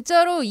넘어서요.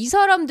 진짜로 이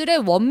사람들의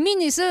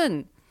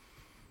원미닛은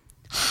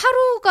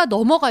하루가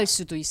넘어갈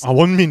수도 있어요.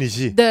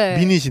 원미닛이?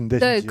 미닛인데.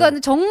 그러니까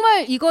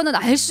정말 이거는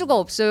알 수가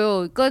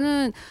없어요.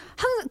 그러니까는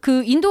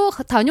그 인도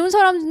다녀온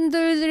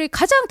사람들이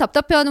가장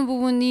답답해하는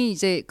부분이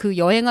이제 그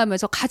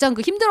여행하면서 가장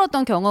그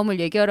힘들었던 경험을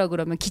얘기하라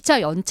그러면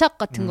기차 연착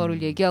같은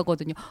거를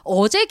얘기하거든요.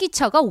 어제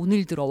기차가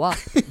오늘 들어와.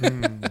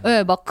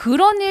 막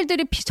그런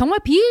일들이 정말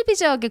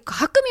비일비재하게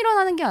가끔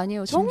일어나는 게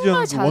아니에요.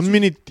 정말 자주.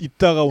 원미닛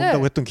있다가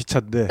온다고 했던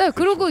기차인데.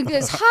 그리고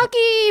이게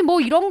사기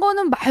뭐 이런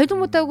거는 말도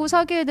못하고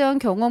사기에 대한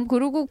경험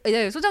그리고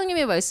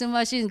소장님이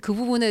말씀하신 그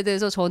부분에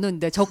대해서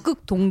저는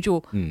적극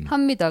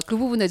동조합니다. 그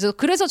부분에 대해서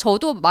그래서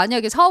저도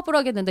만약에 사업을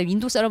하게 된다면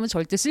인도 사람은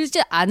절대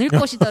쓰지 않을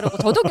것이다라고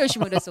저도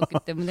결심을 했었기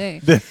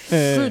때문에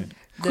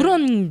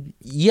그런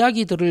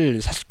이야기들을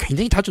사실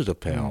굉장히 자주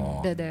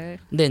접해요.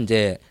 근데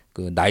이제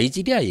그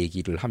나이지리아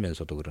얘기를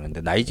하면서도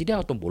그러는데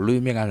나이지리아가 또 뭘로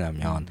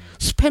유명하냐면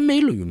스팸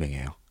메일로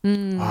유명해요.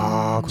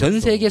 전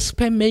세계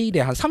스팸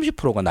메일의 한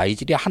 30%가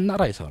나이지리아 한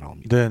나라에서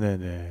나옵니다.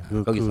 네네네.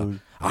 거기서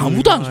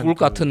아무도 안 죽을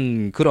것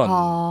같은 그런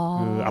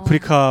그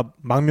아프리카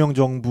망명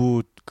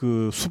정부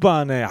그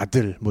수반의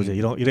아들 뭐지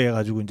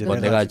이래가지고 이제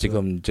내가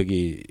지금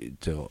저기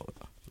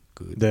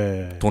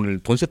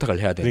돈 세탁을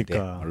해야 되는데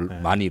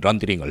많이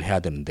런드링을 해야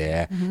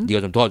되는데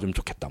네가 좀 도와주면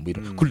좋겠다 뭐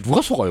이런 그걸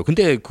누가 속아요?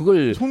 근데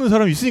그걸 속는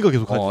사람이 있으니까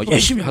계속 하죠.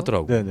 열심히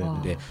하더라고.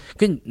 네.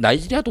 그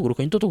나이지리아도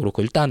그렇고 인도도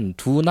그렇고 일단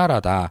두 나라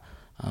다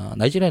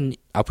나이지리아는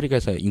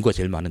아프리카에서 인구가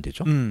제일 많은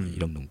데죠.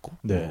 1억 넘고.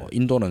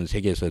 인도는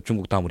세계에서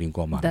중국 다음으로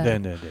인구가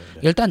많은데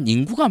일단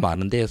인구가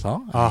많은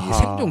데에서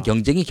생존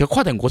경쟁이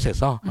격화된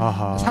곳에서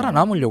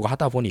살아남으려고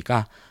하다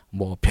보니까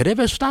뭐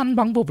별의별 수단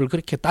방법을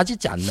그렇게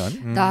따지지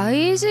않는.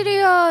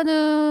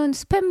 나이지리아는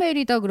스팸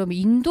메일이다 그러면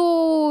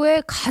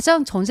인도의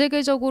가장 전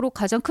세계적으로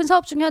가장 큰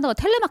사업 중에 하나가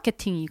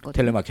텔레마케팅이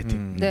있거든요.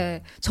 텔레마케팅.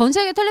 네, 전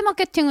세계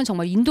텔레마케팅은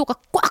정말 인도가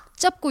꽉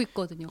잡고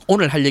있거든요.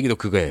 오늘 할 얘기도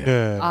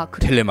그거예요.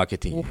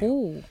 텔레마케팅.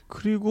 오호.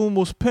 그리고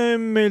뭐 스팸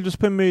메일도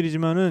스팸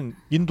메일이지만은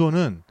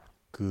인도는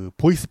그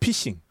보이스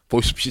피싱.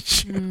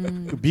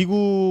 그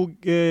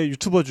미국의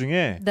유튜버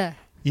중에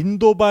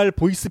인도발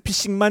보이스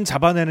피싱만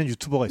잡아내는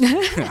유튜버가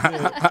있어요.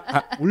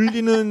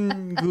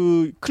 올리는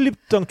그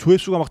클립당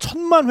조회수가 막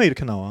 1000만 회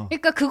이렇게 나와.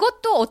 그러니까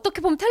그것도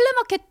어떻게 보면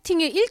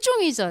텔레마케팅의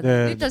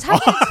일종이잖아요. 일단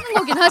사기를 치는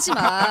거긴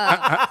하지만.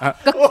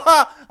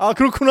 그러니까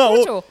그렇구나.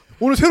 그렇죠.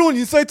 오늘 새로운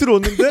인사이트를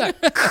얻는데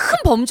큰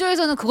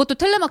범주에서는 그것도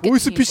텔레마케팅.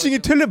 보이스 피싱이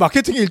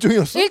텔레마케팅의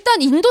일종이었어?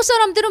 일단 인도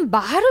사람들은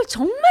말을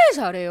정말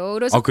잘해요.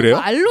 그래서 그래요?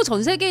 말로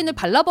전 세계인을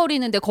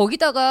발라버리는데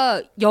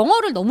거기다가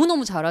영어를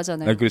너무너무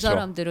잘하잖아요. 그렇죠. 그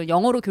사람들은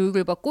영어로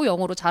교육을 받고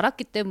영어로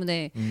자랐기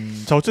때문에.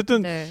 자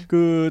어쨌든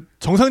그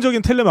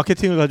정상적인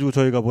텔레마케팅을 가지고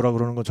저희가 뭐라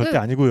그러는 건 절대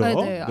아니고요.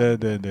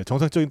 네네네.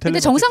 정상적인 텔레마케팅. 근데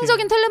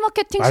정상적인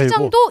텔레마케팅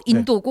시장도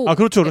인도고.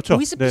 그렇죠.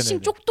 보이스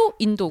피싱 쪽도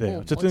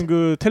인도고. 어쨌든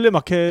그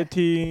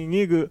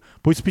텔레마케팅이 그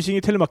보이스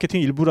피싱이 텔레마케팅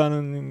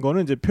일부라는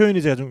거는 이제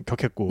표현이 제가 좀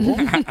격했고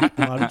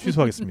말을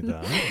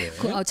취소하겠습니다.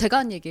 제가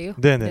한 얘기예요.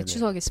 네,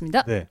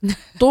 취소하겠습니다.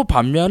 또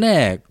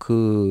반면에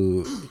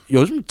그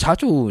요즘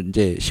자주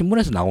이제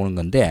신문에서 나오는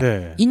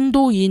건데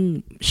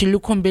인도인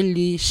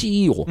실리콘밸리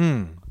CEO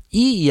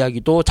이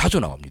이야기도 자주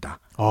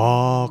나옵니다.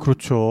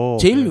 그렇죠.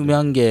 제일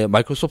유명한 게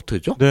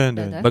마이크로소프트죠.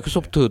 네네.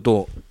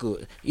 마이크로소프트도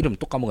그 이름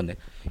또 까먹었네.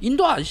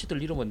 인도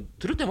아저씨들 이름은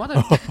들을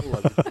때마다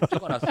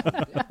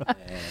적어놨었는데.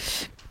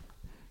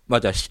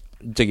 맞아.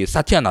 저기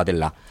사티아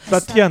나델라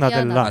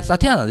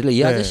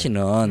이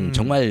아저씨는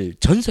정말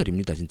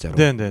전설입니다 진짜로.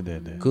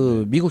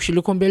 그 미국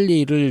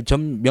실리콘밸리를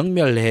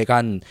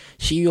명멸해간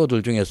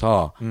CEO들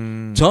중에서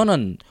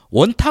저는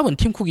원탑은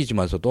팀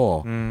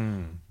쿡이지만서도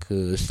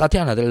그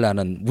사티아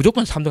나델라는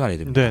무조건 3등 안에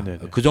듭니다.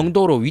 그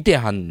정도로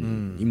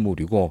위대한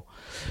인물이고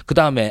그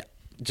다음에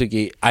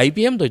저기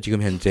IBM도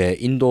지금 현재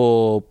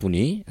인도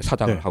분이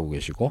사장을 하고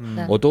계시고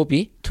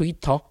어도비,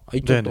 트위터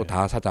이쪽도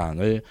다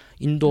사장을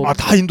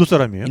다 인도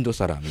사람이에요? 인도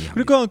사람이에요.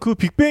 그러니까 그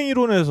빅뱅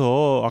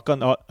이론에서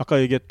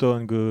아까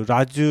얘기했던 그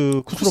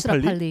라즈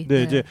쿠스로팔리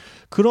이제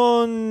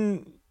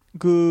그런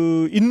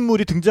그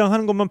인물이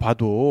등장하는 것만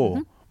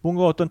봐도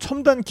뭔가 어떤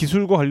첨단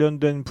기술과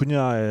관련된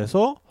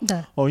분야에서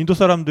인도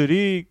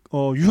사람들이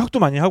유학도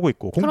많이 하고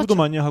있고 공부도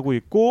많이 하고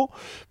있고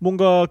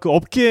뭔가 그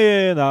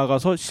업계에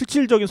나아가서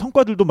실질적인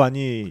성과들도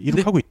많이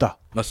이룩하고 있다.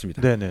 맞습니다.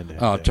 네네네.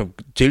 좀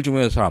제일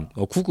중요한 사람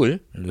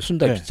구글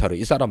순다르 피차이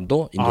이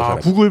사람도 인도 사람.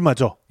 구글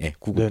맞아.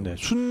 구글. 네네.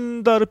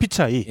 순다르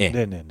피차이.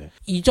 네네네.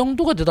 이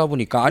정도가 되다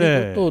보니까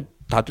또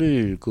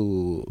다들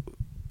그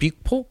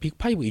빅4,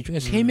 빅5 이 중에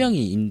 3명이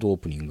인도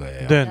분인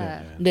거예요.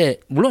 근데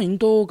물론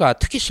인도가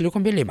특히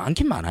실리콘밸리에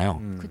많긴 많아요.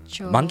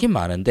 많긴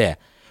많은데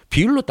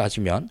비율로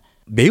따지면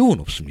매우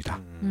높습니다.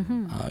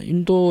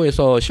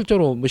 인도에서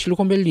실제로 뭐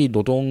실리콘밸리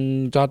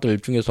노동자들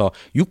중에서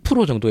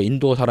 6% 정도가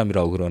인도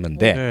사람이라고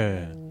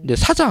그러는데 근데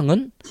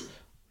사장은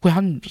거의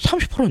한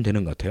 30%는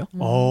되는 것 같아요.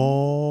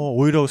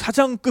 오히려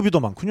사장급이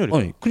더 많군요.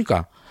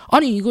 그러니까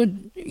아니 이거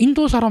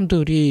인도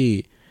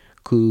사람들이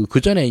그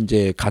전에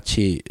이제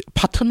같이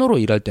파트너로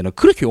일할 때는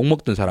그렇게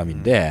욕먹던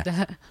사람인데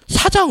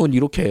사장은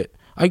이렇게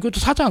이것도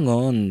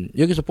사장은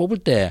여기서 뽑을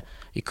때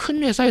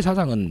큰 회사의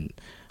사장은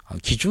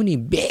기준이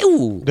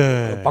매우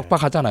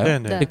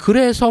빡빡하잖아요. 근데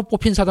그래서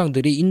뽑힌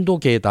사장들이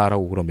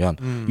인도계다라고 그러면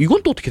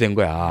이건 또 어떻게 된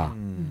거야?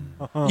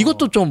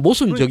 이것도 좀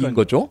모순적인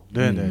거죠.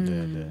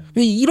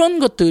 이런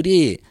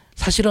것들이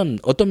사실은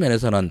어떤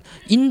면에서는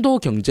인도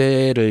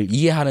경제를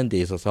이해하는 데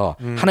있어서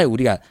하나의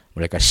우리가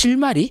뭐랄까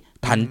실마리,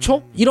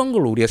 단초 이런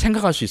걸 우리가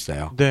생각할 수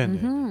있어요.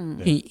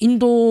 이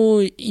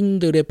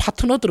인도인들의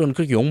파트너들은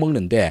그렇게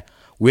욕먹는데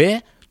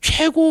왜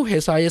최고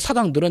회사의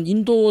사장들은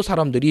인도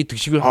사람들이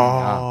득식을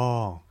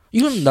하느냐.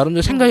 이건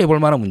나름대로 생각해 볼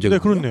만한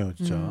문제거든요. 그렇네요.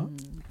 진짜.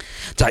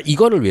 자,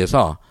 이거를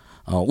위해서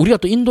우리가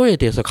또 인도에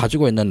대해서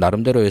가지고 있는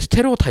나름대로의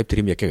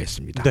스테레오타입들이 몇 개가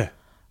있습니다.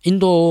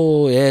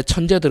 인도의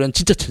천재들은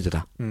진짜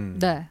천재다.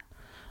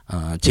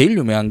 제일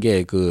유명한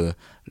게 그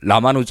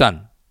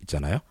라마누잔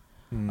있잖아요.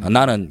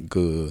 나는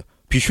그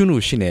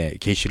비슈누 신의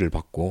계시를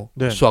받고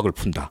네. 수학을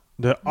푼다.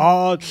 네,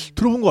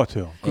 들어본 것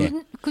같아요.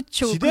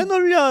 그쵸.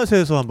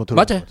 지대널리앗에서 한번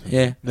들어본 것 같아요.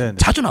 예, 네네.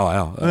 자주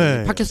나와요.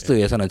 네.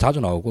 팟캐스트에서는 자주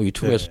나오고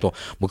유튜브에서도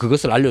뭐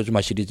그것을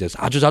알려주마 시리즈에서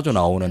아주 자주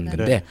나오는 네네.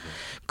 건데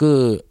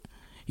그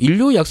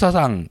인류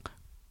역사상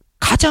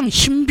가장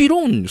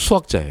신비로운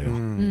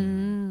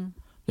수학자예요.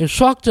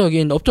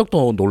 수학적인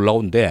업적도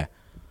놀라운데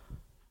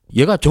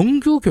얘가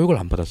정규 교육을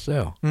안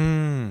받았어요.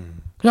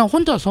 그냥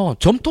혼자서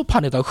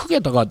점토판에다가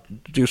흙에다가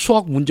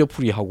수학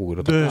문제풀이하고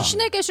그러다가 네.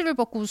 신의 계시를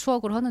받고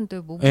수학을 하는데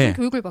뭐 무슨 네.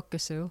 교육을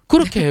받겠어요.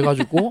 그렇게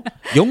해가지고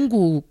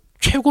영국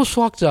최고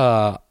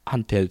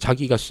수학자한테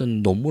자기가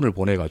쓴 논문을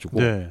보내가지고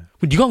네.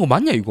 네가 한 거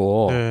맞냐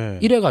이거 네.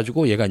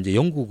 이래가지고 얘가 이제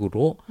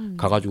영국으로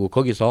가가지고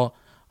거기서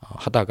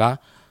하다가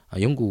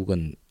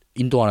영국은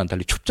인도와는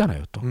달리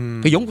춥잖아요 또.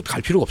 영국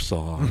갈 필요가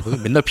없어.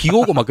 맨날 비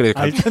오고 막 그래.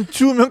 일단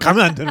추우면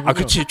가면 안 되는 거죠.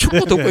 그렇지.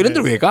 춥고 덥고 이런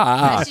데로 왜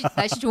가?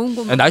 날씨 좋은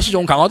곳. 날씨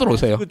좋은 강화도로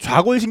오세요. 그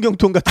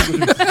좌골신경통 같은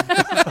거 좀.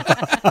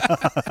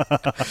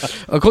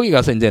 거기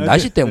가서 이제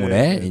날씨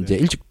때문에 네. 이제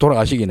일찍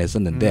돌아가시긴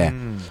했었는데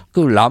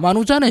그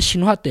라마누잔의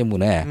신화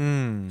때문에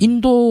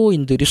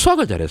인도인들이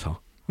수학을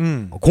잘해서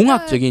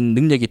공학적인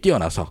능력이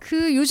뛰어나서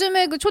그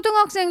요즘에 그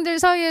초등학생들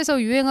사이에서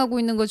유행하고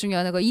있는 것 중에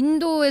하나가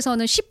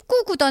인도에서는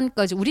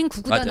 19구단까지 우린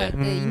 9구단 할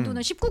때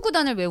인도는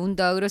 19구단을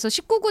외운다. 그래서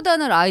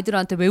 19구단을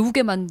아이들한테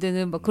외우게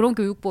만드는 막 그런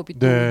교육법이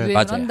또 유행을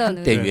맞아요. 한다는.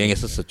 한때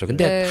유행했었죠.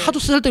 근데 네. 하도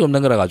쓸데가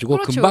없는 거라 가지고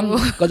그렇죠. 금방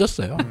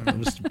꺼졌어요.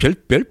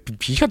 별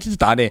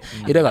비샷도 안 해.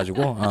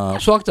 이래가지고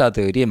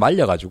수학자들이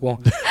말려가지고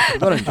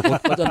그거는 이제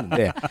곧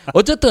꺼졌는데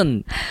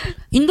어쨌든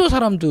인도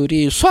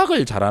사람들이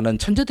수학을 잘하는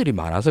천재들이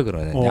많아서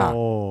그러느냐.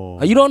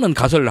 이러는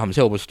가설을 한번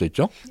세워볼 수도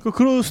있죠.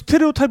 그런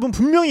스테레오타입은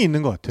분명히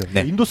있는 것 같아요.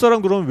 네. 인도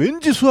사람 그러면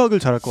왠지 수학을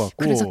잘할 것 같고.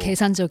 그래서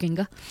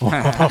계산적인가?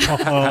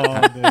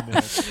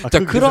 자,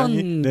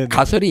 그런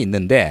가설이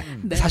있는데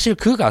네. 사실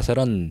그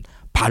가설은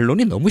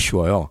반론이 너무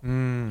쉬워요.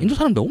 인도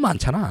사람 너무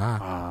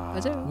많잖아.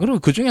 맞아요. 그럼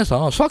그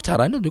중에서 수학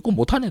잘하는 애도 있고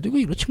못하는 애도 있고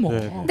이렇지 뭐.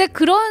 네. 근데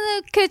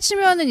그렇게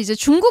치면은 이제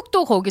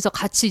중국도 거기서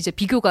같이 이제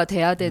비교가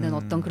돼야 되는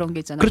어떤 그런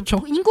게 있잖아요.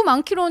 그렇죠. 인구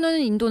많기로는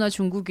인도나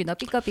중국이나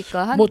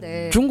삐까삐까한데. 뭐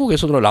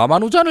중국에서도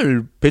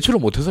라마누잔을 배출을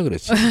못해서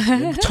그랬지.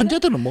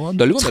 천재들은 뭐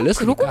널고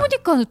널렸으니까. 그러고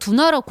보니까 두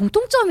나라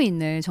공통점이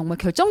있네. 정말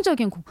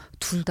결정적인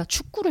둘 다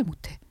축구를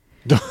못해.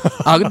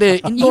 근데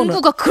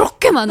인구가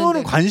그렇게 많은데.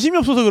 인도는 관심이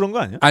없어서 그런 거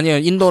아니야? 아니요,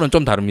 인도는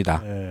좀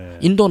다릅니다.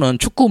 인도는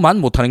축구만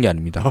못하는 게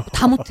아닙니다.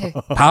 다 못해.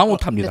 다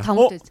못합니다. 네, 다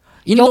못해.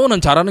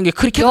 인도는 잘하는 게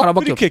크리켓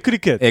하나밖에 없어요.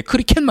 크리켓. 네,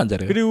 크리켓만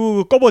잘해요.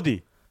 그리고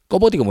꺼버디.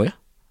 꺼버디가 뭐야?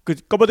 그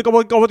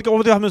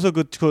꺼버디 하면서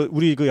그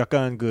우리 그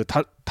약간 그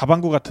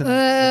다방구 같은.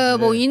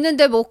 뭐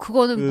있는데 뭐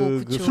그거는 뭐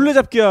그 그쵸.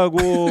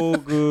 술래잡기하고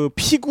그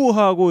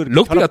피구하고 이렇게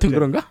럭비 같은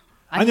그런가?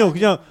 아니요,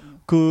 그냥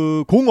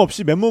그 공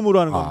없이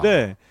맨몸으로 하는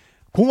건데.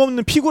 공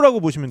없는 피구라고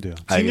보시면 돼요.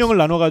 진영을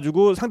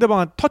나눠가지고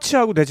상대방한테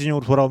터치하고 내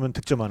진영으로 돌아오면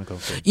득점하는 그런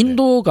거.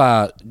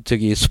 인도가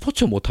저기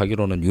스포츠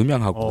못하기로는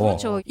유명하고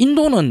그렇죠.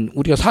 인도는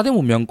우리가 4대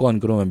문명권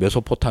그러면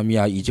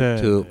메소포타미아,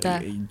 이집트,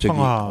 저기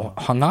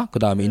황하,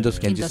 그다음에 인더스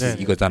겐지스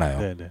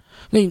이거잖아요.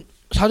 근데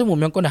 4대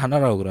문명권의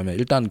하나라고 그러면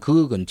일단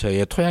그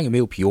근처에 토양이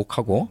매우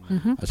비옥하고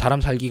사람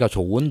살기가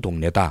좋은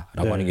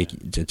동네다라고 하는 게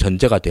이제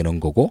전제가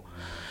되는 거고,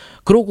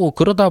 그러고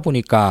그러다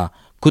보니까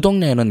그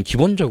동네는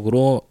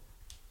기본적으로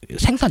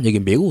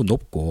생산력이 매우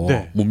높고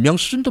문명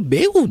수준도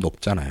매우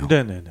높잖아요.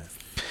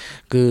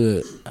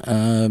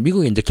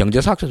 미국의 이제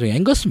경제사학자 중에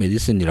앵거스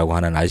메디슨이라고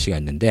하는 아저씨가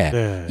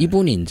있는데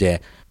이분이 이제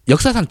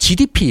역사상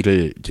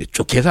GDP를 이제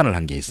쭉 계산을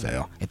한 게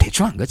있어요.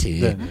 대충 한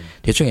거지.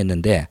 대충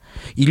했는데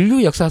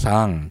인류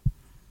역사상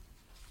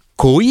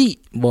거의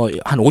뭐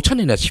한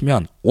 5,000년이나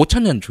치면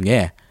 5,000년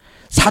중에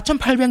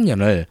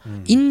 4,800년을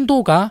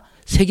인도가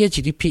세계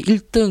GDP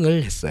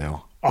 1등을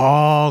했어요.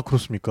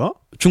 그렇습니까?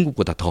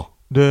 중국보다 더.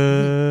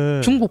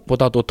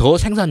 중국보다도 더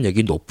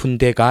생산력이 높은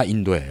데가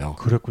인도예요.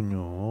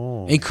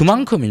 그랬군요.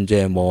 그만큼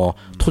이제 뭐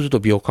토지도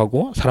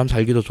비옥하고 사람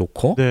살기도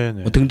좋고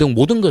뭐 등등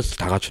모든 것을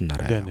다 갖춘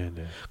나라예요.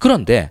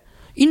 그런데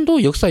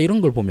인도 역사 이런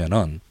걸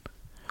보면은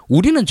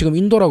우리는 지금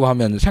인도라고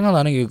하면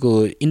생각나는 게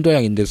그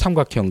인도양인데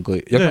삼각형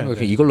그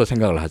역삼각형 이걸로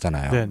생각을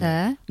하잖아요.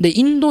 근데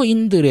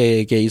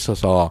인도인들에게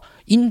있어서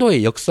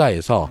인도의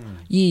역사에서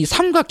이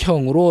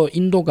삼각형으로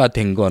인도가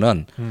된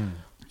거는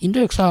인도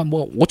역사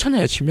뭐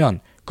 5,000년에 치면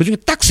그 중에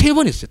딱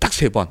 3번 있어요. 딱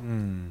 3번.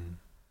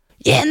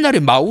 옛날에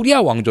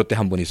마우리아 왕조 때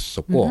한 번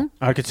있었고.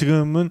 이렇게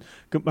지금은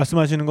그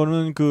말씀하시는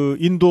거는 그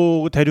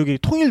인도 대륙이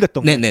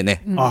통일됐던 거.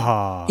 네네네.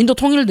 인도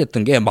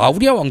통일됐던 게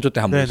마우리아 왕조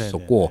때 한 번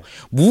있었고,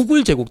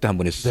 무굴 제국 때 한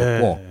번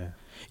있었고,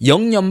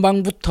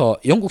 영연방부터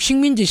영국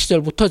식민지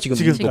시절부터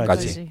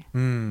지금까지.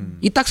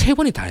 이 딱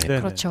 3번이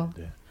다예요. 그렇죠.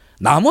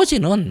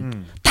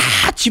 나머지는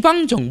다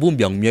지방 정부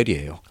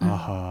명멸이에요.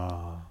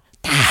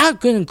 다 다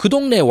그냥 그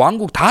동네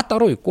왕국 다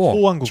따로 있고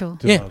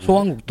소왕국들. 예,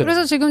 소왕국들.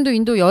 그래서 지금도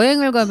인도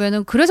여행을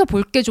가면은 그래서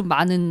볼 게 좀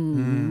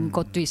많은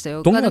것도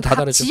있어요. 동네는 그러니까 다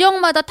각 다르죠.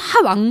 지역마다 다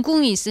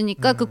왕궁이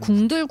있으니까 그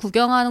궁들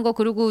구경하는 거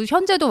그리고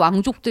현재도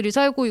왕족들이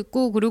살고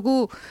있고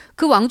그리고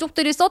그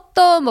왕족들이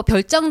썼던 뭐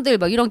별장들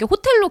막 이런 게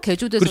호텔로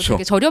개조돼서 그렇죠.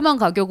 되게 저렴한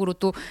가격으로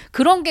또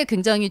그런 게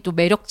굉장히 또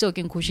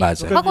매력적인 곳이기도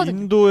맞아요. 하거든요.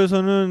 그러니까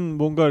인도에서는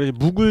뭔가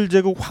무굴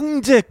제국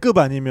황제급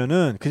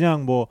아니면은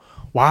그냥 뭐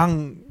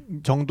왕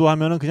정도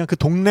하면은 그냥 그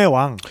동네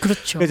왕.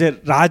 그렇죠. 그러니까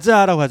이제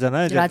라자라고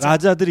하잖아요. 이제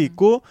라자들이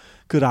있고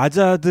그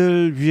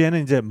라자들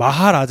위에는 이제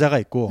마하라자가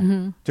있고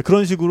이제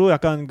그런 식으로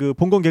약간 그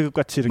봉건 계급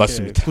같이 이렇게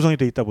맞습니다. 구성이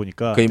돼 있다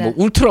보니까 거의 뭐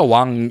울트라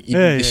왕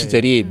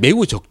시절이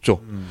매우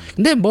적죠.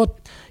 근데 뭐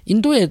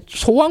인도의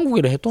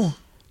소왕국이라 해도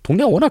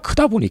동네가 워낙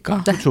크다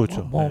보니까 그렇죠,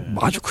 그렇죠. 뭐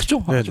아주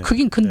크죠. 아주 네네.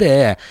 크긴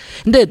큰데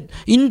근데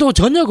인도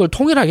전역을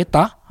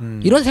통일하겠다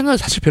이런 생각을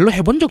사실 별로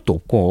해본 적도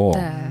없고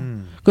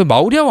그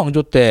마우리아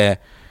왕조 때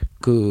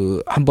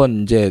그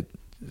한번 이제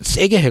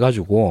세게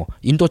해가지고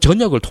인도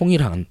전역을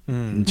통일한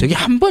적이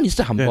한 번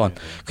있어요. 한 번.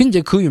 그 이제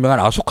그 유명한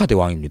아소카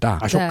대왕입니다.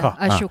 아쇼카.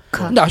 네,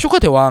 아쇼카. 근데 아쇼카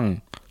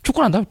대왕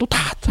죽고 난 다음에 또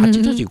다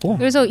찢어지고.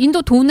 그래서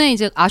인도 돈에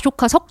이제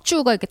아쇼카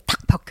석주가 이렇게 탁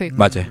박혀 있고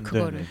맞아요.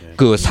 그거를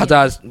그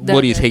사자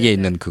머리 세 개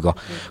있는 그거.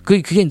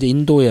 그게 이제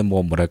인도의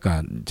뭐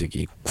뭐랄까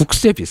저기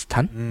국세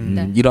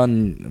비슷한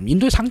이런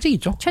인도의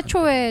상징이죠.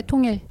 최초의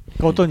통일.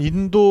 그러니까 어떤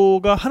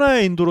인도가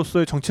하나의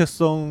인도로서의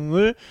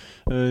정체성을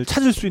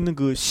찾을 수 있는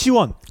그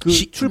시원, 그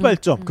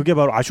출발점, 그게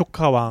바로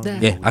아쇼카 왕. 네.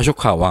 예,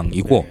 아쇼카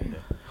왕이고.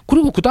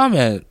 그리고 그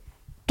다음에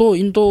또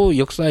인도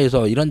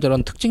역사에서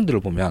이런저런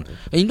특징들을 보면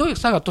인도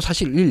역사가 또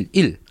사실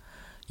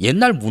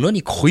옛날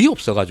문헌이 거의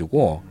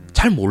없어가지고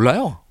잘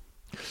몰라요.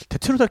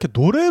 대체로 다 이렇게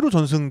노래로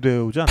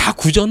전승되어 오지 않아요? 다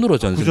구전으로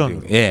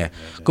전승되고. 예.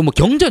 그 뭐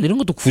경전 이런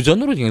것도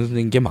구전으로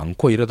전승된 게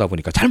많고 이러다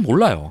보니까 잘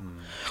몰라요.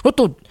 그리고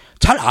또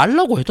잘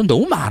알려고 해도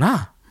너무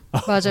많아.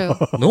 맞아요.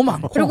 너무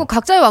많고. 그리고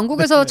각자의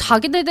왕국에서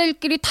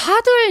자기네들끼리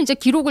다들 이제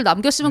기록을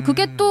남겼으면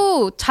그게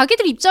또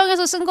자기들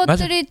입장에서 쓴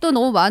것들이 또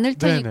너무 많을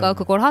테니까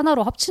그걸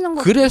하나로 합치는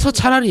거. 그래서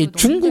차라리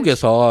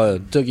중국에서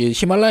저기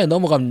히말라야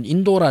넘어가면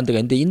인도라는 데가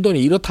있는데 인도는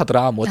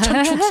이렇다더라. 뭐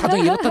천축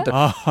사정이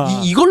이렇다더라.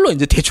 이걸로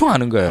이제 대충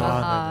아는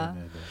거예요.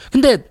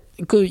 근데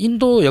그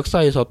인도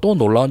역사에서 또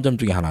놀라운 점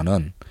중에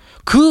하나는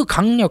그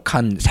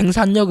강력한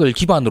생산력을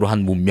기반으로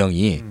한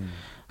문명이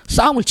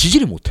싸움을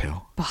지지를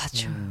못해요.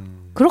 맞아.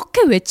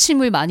 그렇게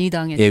외침을 많이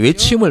당했죠. 예,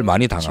 외침을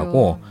많이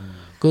당하고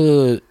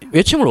그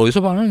외침을 어디서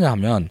받느냐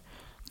하면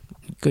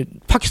그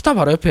파키스탄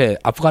바로 옆에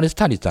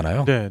아프가니스탄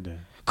있잖아요. 네, 네.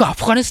 그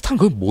아프가니스탄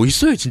그거 뭐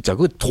있어요 진짜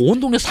그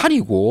더운 동네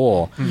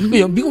산이고 그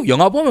미국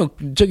영화 보면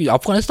저기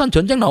아프가니스탄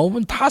전쟁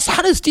나오면 다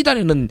산에서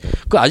뛰다니는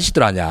그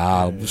아저씨들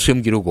아니야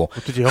수염 기르고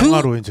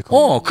영화로 이제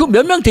그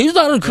몇 명 되지도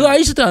않은 그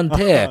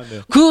아저씨들한테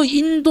그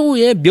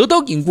인도의 몇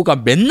억 인구가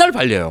맨날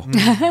발려요.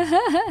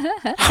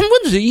 한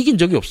번도 이긴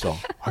적이 없어.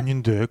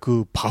 아닌데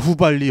그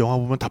바후발리 영화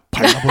보면 다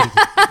발라버리고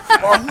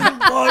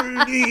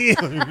바후발리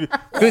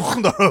그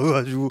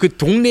날아가지고 그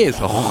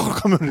동네에서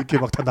하면 이렇게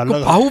막 다 날아가.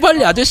 그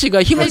바후발리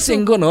아저씨가 힘을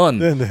센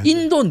거는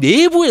인도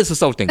내부에서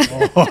싸울 땐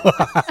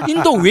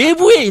인도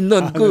외부에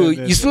있는 그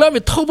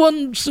이슬람의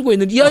터번 쓰고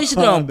있는 이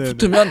아저씨랑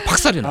붙으면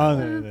박살이 나.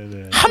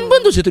 한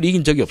번도 제대로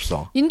이긴 적이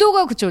없어.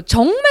 인도가 그쵸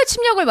정말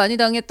침략을 많이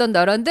당했던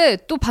나라인데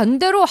또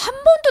반대로 한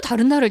번도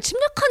다른 나라를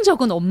침략한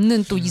적은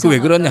없는 또 이상한.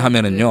 왜 그러냐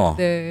하면은요.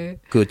 네.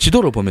 그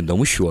지도를 보면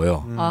너무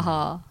쉬워요.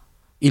 아하.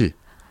 1.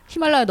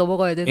 히말라야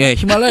넘어가야 되나? 예,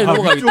 히말라야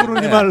넘어가기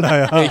때문에.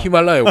 히말라야. 예,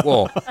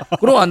 히말라야고.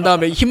 그러고 난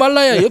다음에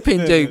히말라야 옆에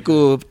이제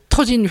그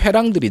터진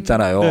회랑들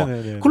있잖아요.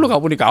 그걸로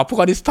가보니까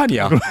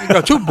아프가니스탄이야.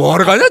 그러니까 저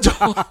뭐하러 가냐 저.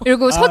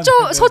 그리고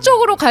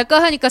서쪽으로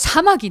갈까 하니까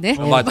사막이네.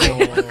 맞아.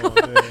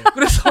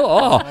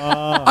 그래서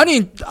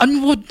아니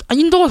뭐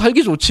인도가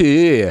살기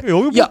좋지.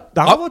 여기 뭐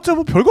나가봤자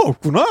뭐 별거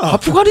없구나.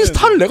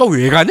 아프가니스탄을 내가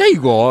왜 가냐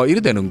이거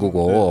이래 되는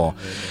거고.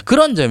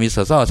 그런 점이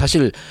있어서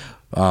사실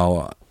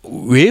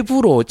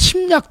외부로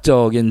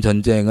침략적인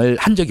전쟁을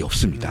한 적이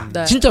없습니다.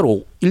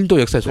 진짜로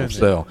인도 역사에서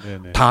없어요.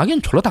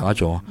 당하긴 졸라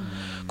당하죠.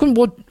 그럼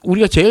뭐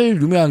우리가 제일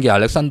유명한 게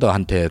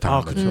알렉산더한테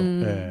당한 거죠.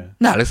 근데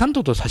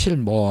알렉산더도 사실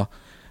뭐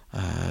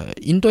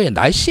인도의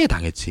날씨에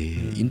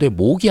당했지. 인도의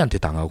모기한테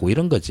당하고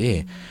이런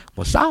거지.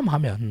 뭐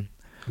싸움하면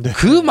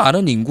그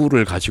많은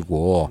인구를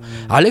가지고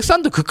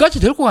알렉산더 그까지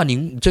데리고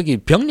간 저기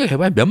병력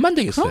해봐야 몇만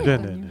되겠어요.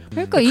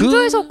 그러니까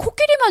인도에서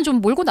코끼리만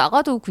좀 몰고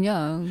나가도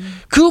그냥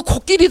그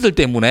코끼리들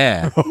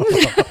때문에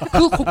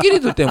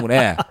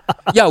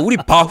야 우리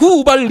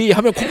바후발리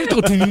하면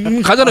코끼리가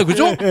둥 가잖아요,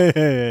 그죠?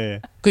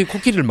 그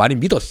코끼리를 많이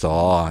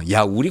믿었어.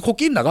 야 우리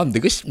코끼리 나가면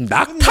너희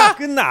낙타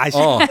끝나.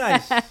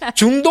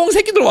 중동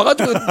새끼들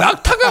와가지고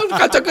낙타가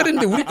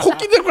깔짝거리는데 우리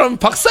코끼리들 그러면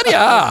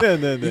박살이야.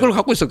 이걸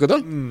갖고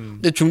있었거든.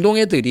 근데 중동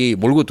애들이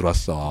몰고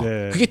들어왔어.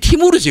 그게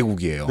티무르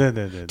제국이에요.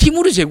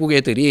 티무르 제국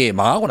애들이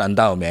망하고 난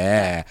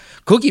다음에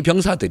거기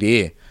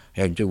병사들이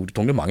야 이제 우리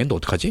동네 망했는데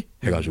어떡하지?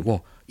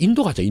 해가지고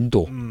인도 가자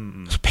인도.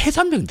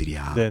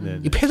 폐산병들이야.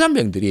 이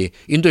폐산병들이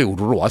인도에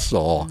우르르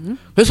왔어.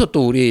 그래서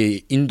또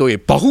우리 인도의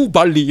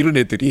바후발리 이런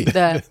애들이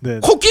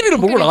코끼리를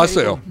몰고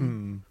나갔어요.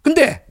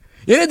 근데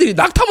얘네들이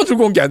낙타만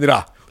들고 온 게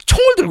아니라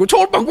총을 달려들고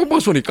총을 빵빵빵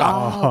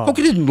쏘니까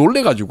코끼리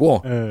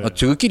놀래가지고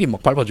저끼리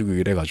막 밟아주고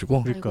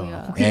이래가지고.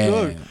 그러니까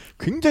코끼리가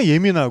굉장히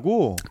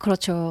예민하고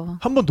그렇죠.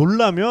 한번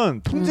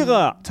놀라면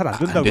통제가 잘 안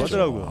된다고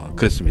하더라고요.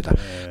 그렇습니다.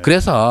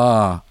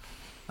 그래서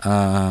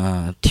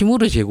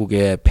티무르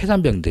제국의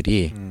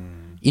패잔병들이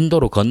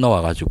인도로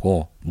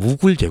건너와가지고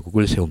무굴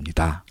제국을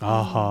세웁니다.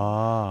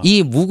 아하.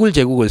 이 무굴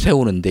제국을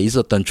세우는데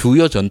있었던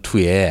주요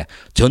전투의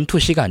전투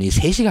시간이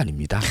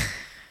 3시간입니다.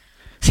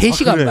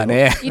 3시간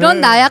만에. 이런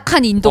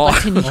나약한 인도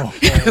같으니.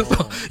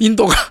 그래서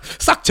인도가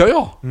싹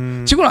져요.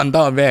 지고 난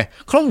다음에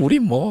그럼 우리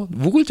뭐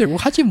무굴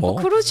제국 하지 뭐.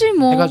 그러지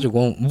뭐.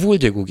 해가지고 무굴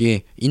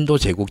제국이 인도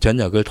제국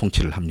전역을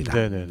통치를 합니다.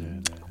 네네네.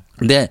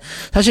 근데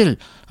사실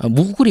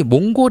무굴이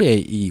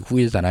몽골의 이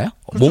후예잖아요.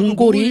 그렇죠.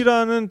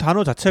 몽골이라는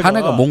단어 자체가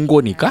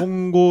몽골이니까.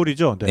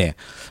 몽골이죠. 네. 네.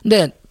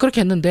 근데 그렇게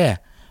했는데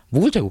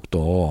무굴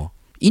제국도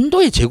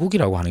인도의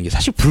제국이라고 하는 게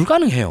사실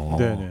불가능해요.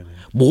 네네네.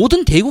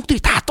 모든 대국들이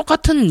다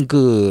똑같은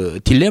그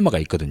딜레마가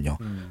있거든요.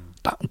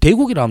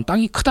 대국이라 하면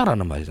땅이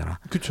크다라는 말이잖아.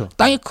 그렇죠.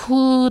 땅이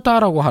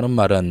크다라고 하는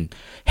말은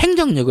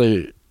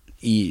행정력을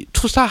이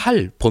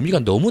투사할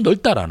범위가 너무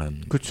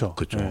넓다라는. 그렇죠.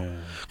 그렇죠. 네.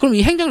 그럼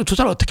이 행정력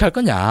투사를 어떻게 할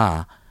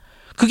거냐?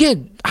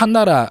 그게 한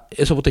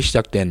나라에서부터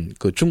시작된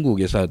그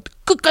중국에서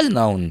끝까지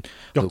나온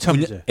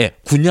역참제,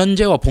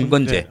 9년제와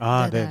봉건제,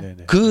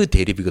 그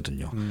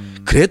대립이거든요.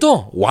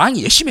 그래도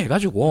왕이 열심히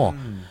해가지고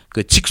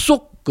그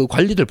직속 그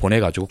관리들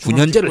보내가지고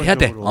군현제를 해야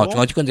돼.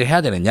 중앙집권제를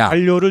해야 되느냐?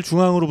 관료를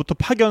중앙으로부터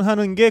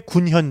파견하는 게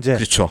군현제.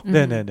 그렇죠.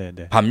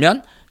 네네네.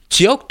 반면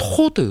지역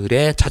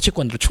토들의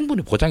자치권들을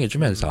충분히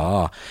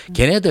보장해주면서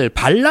걔네들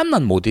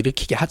반란만 못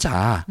일으키게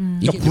하자.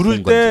 이게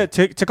부를 때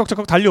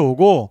제깍제깍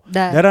달려오고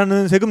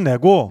내라는 세금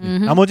내고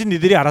나머지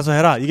니들이 알아서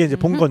해라. 이게 이제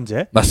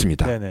봉건제.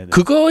 맞습니다. 네네네.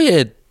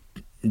 그거에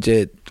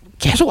이제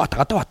계속 왔다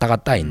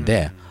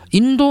갔다인데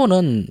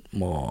인도는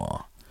뭐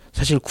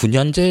사실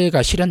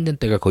 9년제가 실현된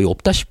때가 거의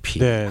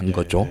없다시피 한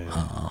거죠.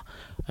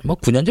 뭐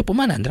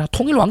 9년제뿐만 아니라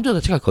통일 왕조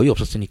자체가 거의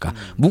없었으니까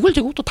무굴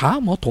제국도 다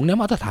뭐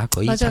동네마다 다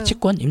거의 맞아요.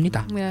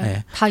 자치권입니다.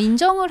 네. 다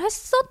인정을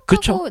했었다고.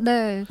 그렇죠.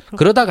 네.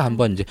 그러다가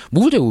한번 이제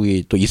무굴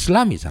제국이 또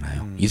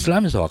이슬람이잖아요.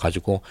 이슬람에서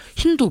와가지고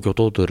힌두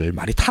교도들을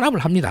많이 탄압을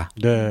합니다.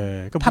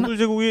 네. 그러니까 무굴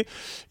제국이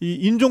이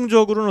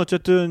인종적으로는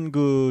어쨌든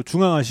그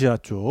중앙아시아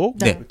쪽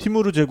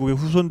티무르 제국의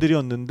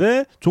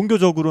후손들이었는데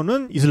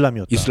종교적으로는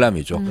이슬람이었다.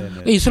 이슬람이죠.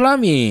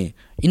 이슬람이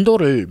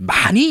인도를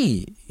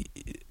많이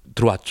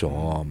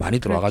들어왔죠. 많이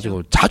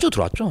들어와가지고 자주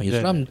들어왔죠.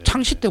 이슬람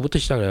창시 때부터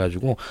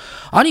시작해가지고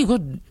아니 그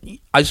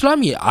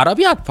이슬람이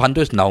아라비아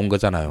반도에서 나온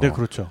거잖아요. 네,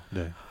 그렇죠.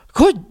 네.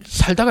 그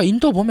살다가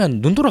인도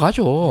보면 눈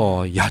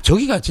돌아가죠. 야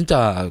저기가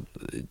진짜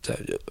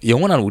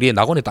영원한 우리의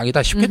낙원의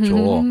땅이다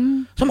싶겠죠.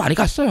 그래서 많이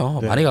갔어요.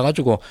 네. 많이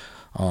가가지고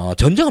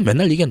전쟁은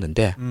맨날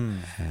이겼는데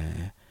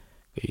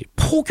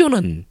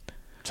포교는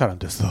잘 안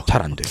됐어.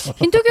 잘 안 됐어.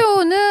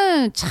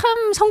 힌두교는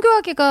참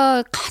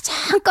선교하기가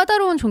가장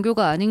까다로운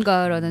종교가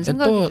아닌가라는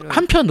생각이 또 들어요.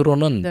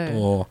 한편으로는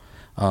또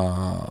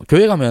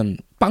교회 가면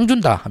빵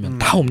준다 하면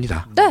다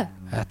옵니다. 네.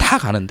 다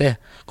가는데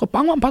그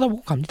빵만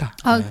받아먹고 갑니다.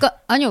 그러니까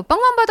아니요,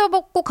 빵만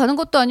받아먹고 가는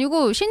것도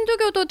아니고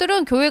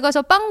신두교도들은 교회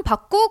가서 빵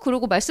받고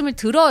그러고 말씀을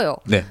들어요.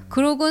 네.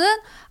 그러고는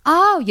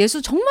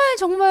예수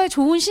정말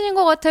좋은 신인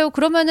것 같아요.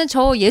 그러면은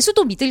저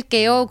예수도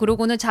믿을게요.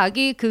 그러고는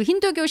자기 그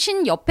힌두교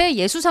신 옆에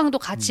예수상도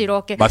같이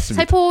이렇게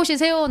맞습니다. 살포시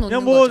세워놓는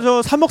그냥 뭐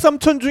거죠. 저 3억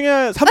 3천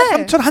중에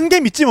 3억 3천 한 개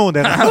믿지 뭐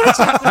내가.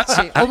 그렇지.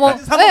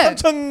 3억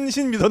 3천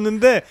신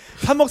믿었는데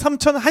 3억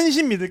 3천 한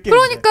신 믿을게.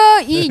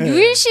 그러니까 이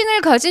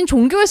유일신을 가진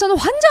종교에서는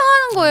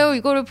환장하는 거예요.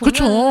 이거를 보면.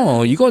 그렇죠.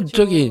 이거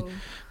저기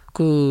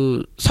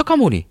그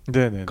사카모니,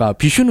 그러니까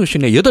비슈누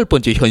신의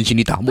 8번째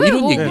현신이다. 뭐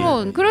이런 얘기.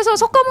 그래서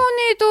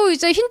석가모니도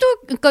이제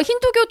그러니까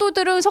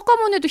힌두교도들은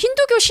석가모니도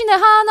힌두교 신의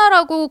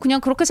하나라고 그냥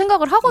그렇게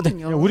생각을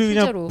하거든요. 네. 우리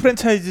그냥 실제로.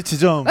 프랜차이즈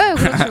지점. 네,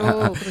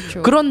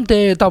 그렇죠.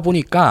 그런데다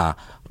보니까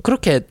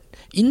그렇게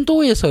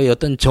인도에서의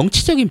어떤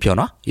정치적인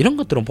변화 이런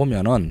것들은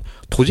보면은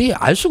도저히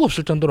알 수가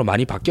없을 정도로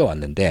많이 바뀌어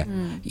왔는데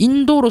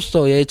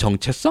인도로서의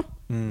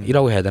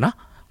정체성이라고 해야 되나?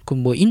 그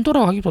뭐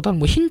인도라고 하기보다는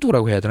뭐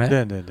힌두라고 해야 되나요?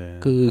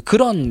 네네네.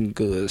 그런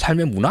그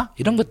삶의 문화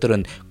이런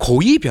것들은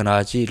거의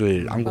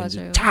변하지를 않고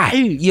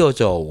잘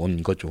이어져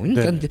온 거죠.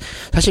 그러니까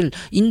사실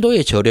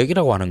인도의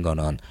저력이라고 하는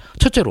거는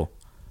첫째로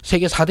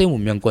세계 4대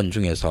문명권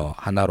중에서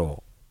하나로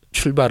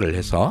출발을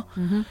해서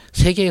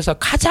세계에서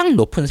가장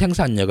높은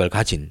생산력을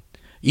가진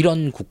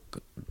이런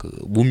그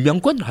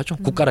문명권을 하죠.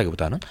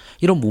 국가라기보다는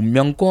이런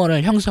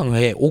문명권을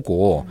형성해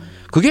오고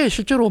그게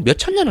실제로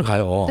몇천 년을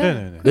가요.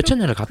 몇천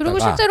년을 갔다가 그리고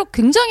실제로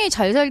굉장히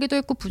잘 살기도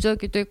했고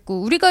부자기도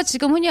했고 우리가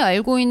지금 흔히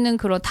알고 있는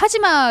그런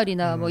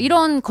타지말이나 뭐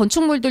이런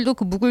건축물들도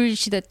그 무굴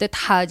시대 때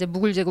다 이제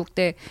무굴 제국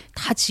때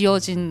다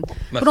지어진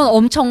맞습니다. 그런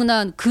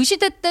엄청난 그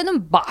시대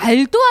때는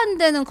말도 안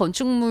되는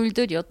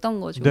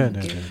건축물들이었던 거죠.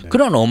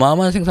 그런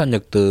어마어마한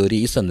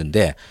생산력들이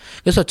있었는데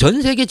그래서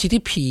전 세계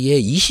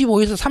GDP의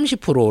 25에서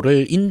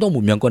 30%를 인도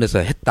문명권에서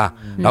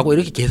했다라고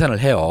이렇게 계산을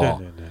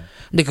해요.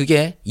 근데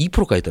그게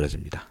 2%까지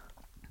떨어집니다.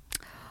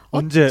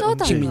 언제?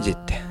 식민지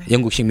때.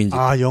 영국 식민지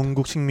때.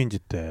 영국 식민지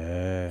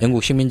때.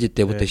 영국 식민지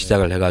때부터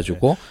시작을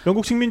해가지고.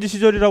 영국 식민지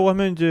시절이라고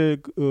하면 이제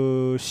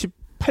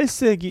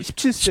 18세기,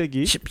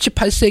 17세기,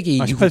 18세기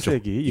이후죠.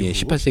 18세기 이후. 예,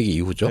 18세기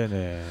이후죠.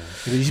 네네.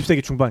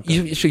 20세기 중반.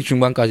 20세기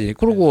중반까지.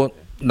 그리고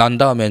난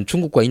다음엔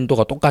중국과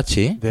인도가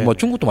똑같이 네네. 뭐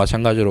중국도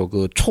마찬가지로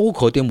그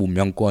초거대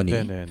문명권이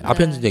네네.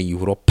 아편 전쟁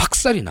이후로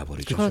박살이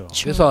나버리죠.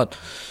 그렇죠. 그래서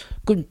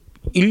그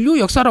인류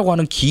역사라고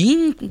하는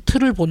긴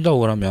틀을 본다고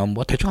그러면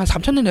뭐 대충 한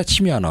 3,000년이나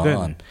치면은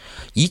네네.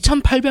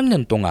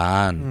 2,800년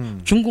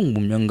동안 중국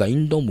문명과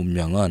인도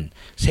문명은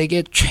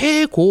세계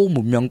최고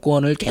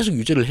문명권을 계속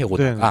유지를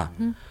해오다가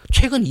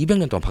최근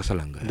 200년 동안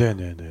박살난 거예요.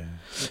 네네네.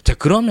 자,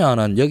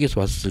 그러면은 여기서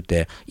봤을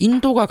때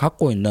인도가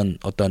갖고 있는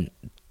어떤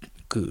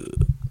그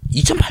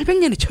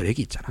 2,800년의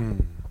절액이 있잖아.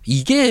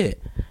 이게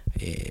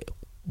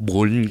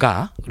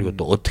뭔가 그리고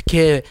또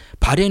어떻게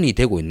발현이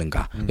되고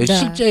있는가.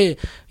 실제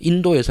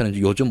인도에서는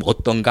요즘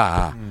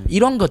어떤가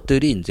이런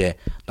것들이 이제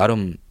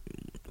나름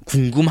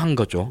궁금한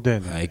거죠.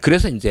 네네.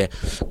 그래서 이제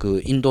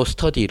그 인도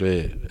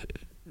스터디를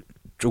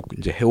쭉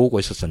이제 해오고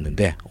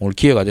있었었는데 오늘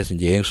기회가 돼서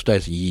이제 여행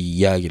수다에서 이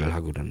이야기를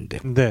하고 그러는데.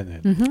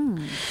 네네.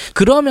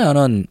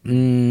 그러면은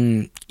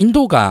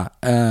인도가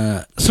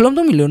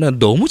슬럼독 밀리언은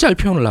너무 잘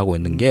표현을 하고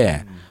있는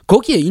게.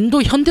 거기에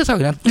인도 현대사가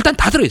그냥 일단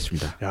다 들어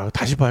있습니다. 야,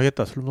 다시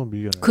봐야겠다. 슬럼독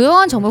밀리언. 그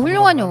영화는 정말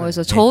훌륭한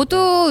영화였어요.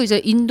 저도 이제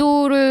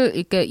인도를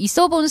이렇게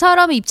있어본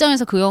사람의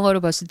입장에서 그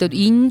영화를 봤을 때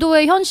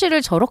인도의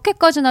현실을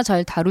저렇게까지나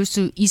잘 다룰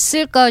수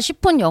있을까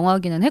싶은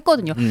영화기는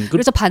했거든요.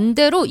 그래서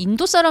반대로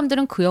인도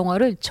사람들은 그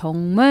영화를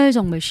정말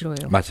정말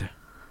싫어해요. 맞아요.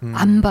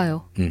 안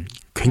봐요.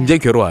 굉장히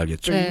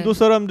괴로워하겠죠. 네. 인도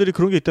사람들이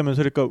그런 게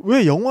있다면서 그러니까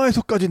왜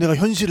영화에서까지 내가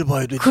현실을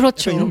봐야 되지?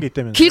 그렇죠. 이런 게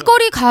있다면서.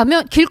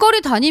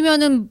 길거리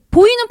다니면은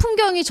보이는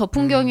풍경이 저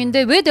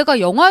풍경인데 왜 내가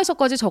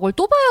영화에서까지 저걸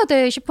또 봐야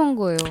돼 싶은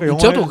거예요. 그러니까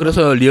저도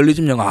그래서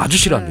리얼리즘 영화 아주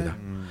싫어합니다.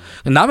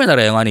 남의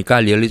나라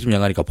영화니까 리얼리즘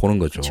영화니까 보는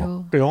거죠.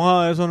 그렇죠. 그러니까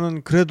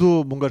영화에서는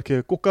그래도 뭔가 이렇게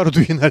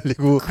꽃가루도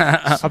휘날리고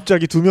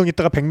갑자기 2명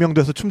있다가 100명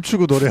돼서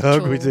춤추고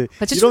노래하고 그렇죠. 이제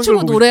같이 이런 춤추고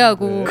걸 보고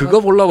노래하고 싶은데. 그거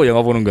보려고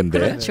영화 보는 건데.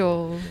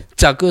 그렇죠.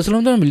 자, 그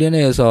슬럼독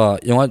밀리언에서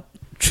영화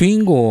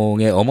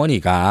주인공의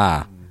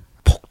어머니가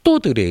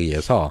폭도들에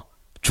의해서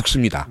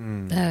죽습니다.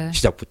 네.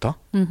 시작부터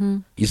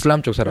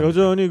이슬람 쪽 사람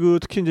여전히 그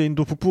특히 이제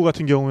인도 북부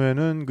같은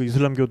경우에는 그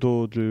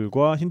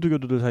이슬람교도들과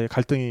힌두교도들 사이에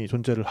갈등이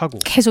존재를 하고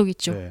계속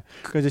있죠. 네.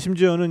 그러니까 이제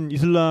심지어는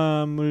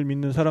이슬람을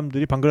믿는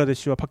사람들이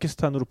방글라데시와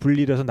파키스탄으로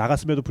분리돼서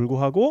나갔음에도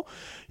불구하고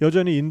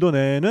여전히 인도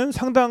내에는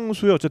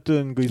상당수의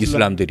어쨌든 그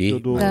이슬람들이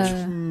이슬람교도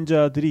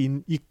신자들이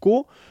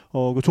있고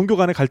그 종교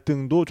간의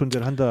갈등도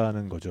존재를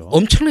한다는 거죠.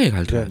 엄청나게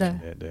갈등.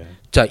 네.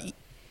 자,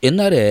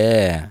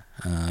 옛날에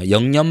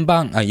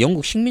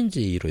영국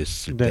식민지로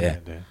했을 때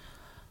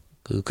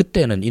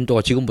그때는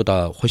인도가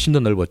지금보다 훨씬 더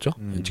넓었죠.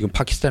 지금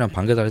파키스탄이랑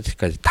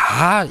방글라데시까지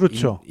다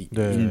그렇죠.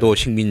 인도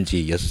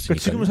식민지였으니까.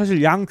 그러니까 지금은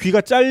사실 양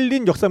귀가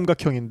잘린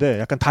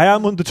역삼각형인데 약간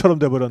다이아몬드처럼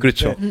돼버렸는데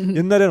그렇죠.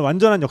 옛날에는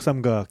완전한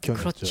역삼각형이었죠.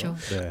 그렇죠.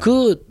 네.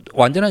 그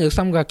완전한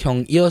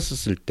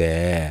역삼각형이었을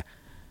때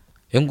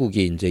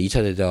영국이 이제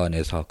 2차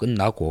대전에서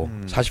끝나고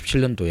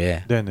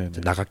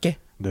 47년도에 나갈게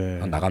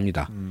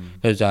나갑니다.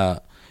 그래서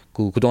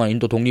그동안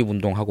인도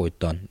독립운동하고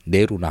있던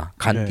네루나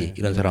간디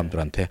이런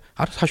사람들한테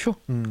알아서 하쇼.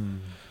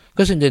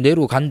 그래서 이제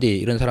네루 간디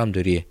이런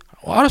사람들이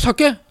알아서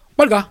할게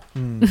빨리 가.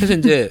 그래서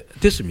이제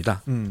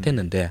됐습니다.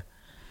 됐는데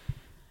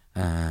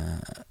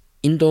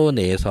인도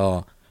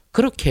내에서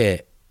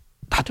그렇게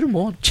다들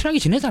뭐 친하게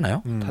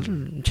지내잖아요.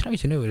 다들 친하게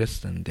지내고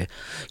이랬었는데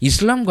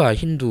이슬람과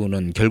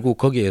힌두는 결국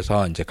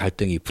거기에서 이제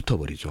갈등이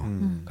붙어버리죠.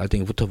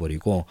 갈등이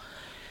붙어버리고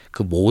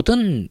그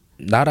모든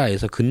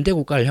나라에서 근대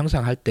국가를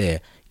형성할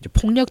때 이제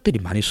폭력들이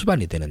많이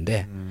수반이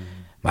되는데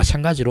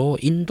마찬가지로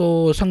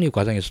인도 성립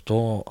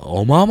과정에서도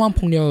어마어마한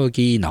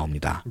폭력이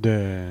나옵니다.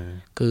 네.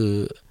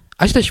 그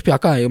아시다시피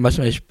아까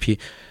말씀하셨다시피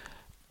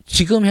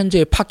지금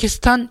현재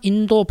파키스탄,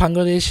 인도,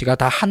 방글라데시가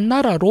다 한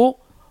나라로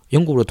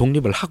영국으로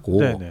독립을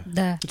하고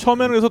네.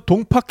 처음에는 그래서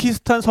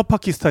동파키스탄,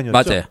 서파키스탄이었죠.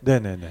 맞아요.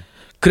 네네네.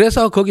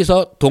 그래서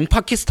거기서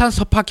동파키스탄,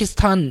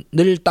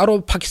 서파키스탄을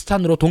따로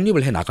파키스탄으로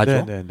독립을 해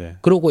나가죠. 네네네.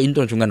 그리고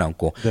인도는 중간에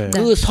남고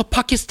그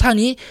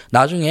서파키스탄이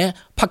나중에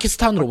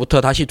파키스탄으로부터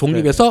다시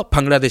독립해서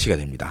방글라데시가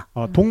됩니다.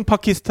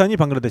 동파키스탄이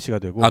방글라데시가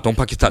되고.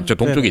 동파키스탄 저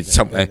동쪽이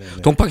참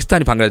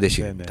동파키스탄이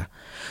방글라데시가 됩니다.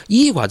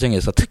 이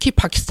과정에서 특히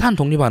파키스탄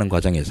독립하는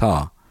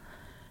과정에서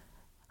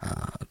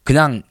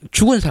그냥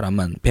죽은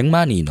사람만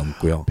 100만이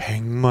넘고요.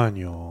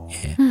 100만이요.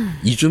 예.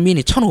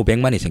 이주민이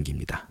 1,500만이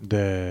생깁니다.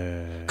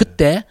 네.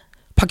 그때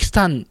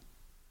파키스탄에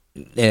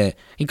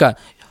그러니까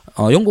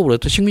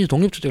영국으로부터 식민지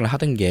독립 투쟁을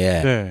하던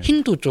게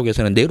힌두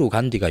쪽에서는 네루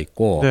간디가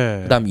있고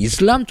그다음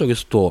이슬람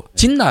쪽에서도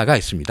진나가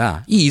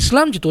있습니다. 이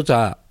이슬람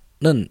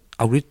지도자는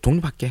우리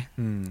독립할게.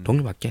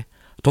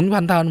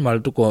 독립한다는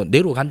말 듣고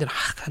네루 간디는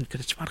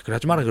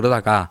그러지 마라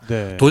그러다가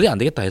도저히 안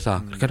되겠다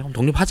해서 그렇게 하면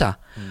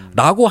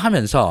독립하자라고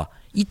하면서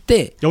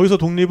이때 여기서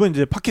독립은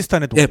이제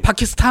파키스탄의 독립.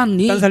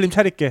 파키스탄이 딴 살림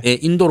차릴게.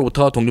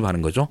 인도로부터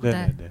독립하는 거죠.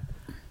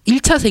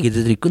 1차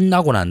세계대전이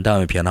끝나고 난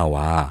다음에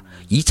변화와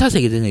 2차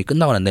세계대전이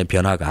끝나고 난 다음에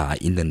변화가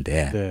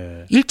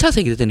있는데 1차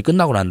세계대전이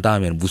끝나고 난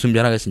다음에는 무슨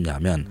변화가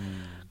있었냐면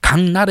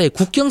각 나라의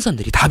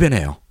국경선들이 다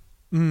변해요.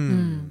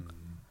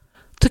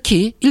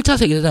 특히 1차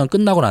세계대전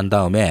끝나고 난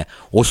다음에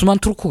오스만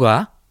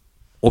투르크가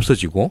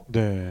없어지고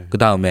네. 그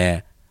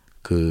다음에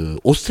그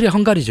오스트리아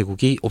헝가리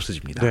제국이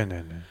없어집니다.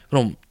 네네네.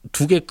 그럼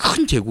두 개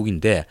큰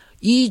제국인데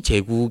이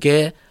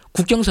제국의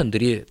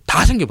국경선들이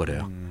다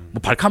생겨버려요.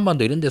 뭐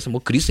발칸반도 이런 데서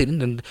뭐 그리스 이런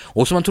데는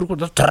오스만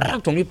투르크도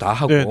쫙 독립 다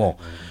하고 네네.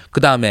 그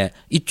다음에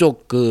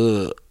이쪽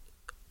그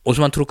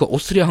오스만 투르크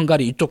오스트리아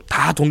헝가리 이쪽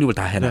다 독립을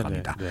다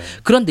해나갑니다. 네네.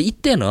 그런데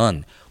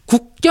이때는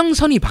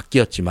국경선이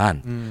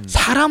바뀌었지만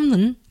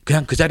사람은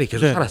그냥 그 자리에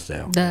계속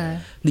살았어요. 네.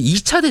 근데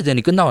 2차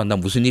대전이 끝나고 난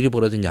무슨 일이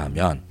벌어졌냐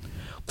하면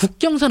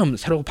국경선은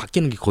새로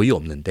바뀌는 게 거의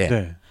없는데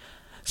네.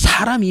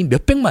 사람이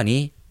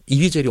몇백만이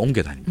이리저리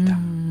옮겨 다닙니다.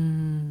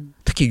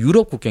 특히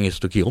유럽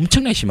국경에서도 그게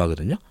엄청나게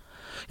심하거든요.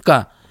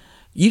 그러니까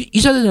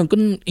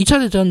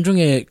 2차 대전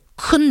중에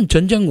큰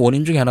전쟁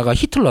원인 중에 하나가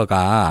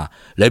히틀러가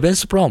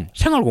레벤스프롬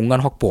생활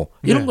공간 확보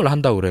이런 네. 걸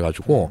한다고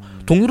그래가지고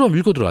동유럽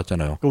밀고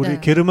들어갔잖아요. 그러니까 우리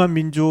네. 게르만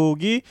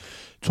민족이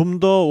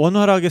좀 더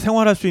원활하게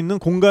생활할 수 있는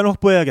공간을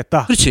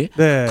확보해야겠다. 그렇지.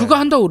 네. 그거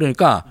한다고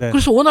그러니까 네.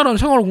 그래서 원활한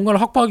생활 공간을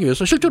확보하기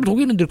위해서 실제로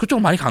독일인들이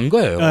그쪽으로 많이 간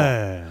거예요.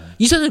 네.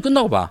 2차 대전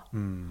끝나고 봐.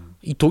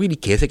 이 독일이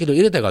개새끼들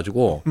이래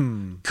돼가지고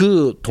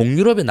그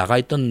동유럽에 나가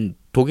있던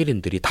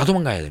독일인들이 다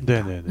도망가야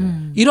됩니다.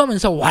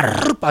 이러면서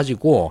와르르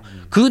빠지고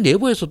그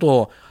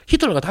내부에서도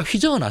히틀러가 다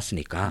휘저어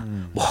놨으니까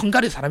뭐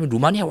헝가리 사람이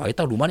루마니아 와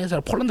있다, 루마니아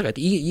사람 폴란드 가 있다,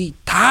 이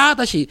다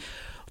다시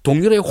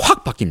동유럽에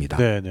확 바뀝니다.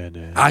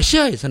 네네네.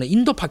 아시아에서는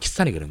인도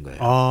파키스탄이 그런 거예요.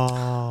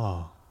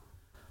 아.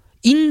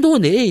 인도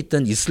내에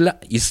있던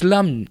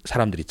이슬람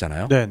사람들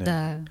있잖아요. 네네.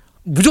 네.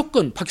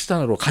 무조건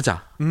파키스탄으로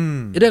가자.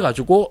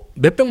 이래가지고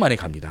몇백만이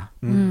갑니다.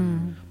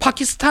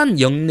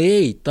 파키스탄 영내에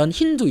있던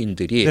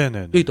힌두인들이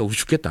네네네. 여기다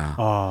죽겠다.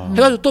 아.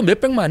 해가지고 또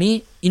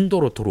몇백만이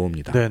인도로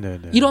들어옵니다.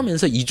 네네네.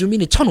 이러면서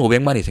이주민이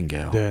 1,500만이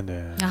생겨요.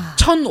 네네. 아.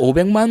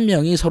 1,500만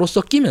명이 서로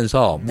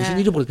섞이면서 무슨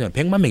일이 벌어지냐면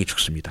 100만 명이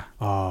죽습니다.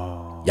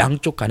 아.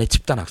 양쪽 간의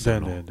집단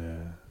학살로. 네네네.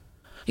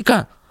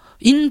 그러니까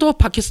인도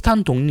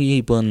파키스탄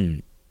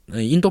독립은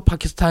인도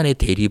파키스탄의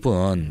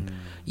대립은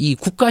이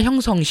국가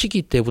형성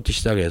시기 때부터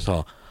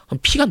시작해서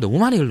피가 너무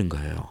많이 흐른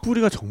거예요.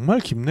 뿌리가 정말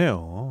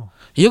깊네요.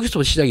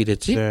 여기서 시작이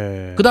됐지.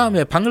 네. 그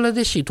다음에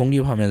방글라데시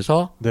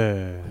독립하면서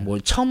네. 뭐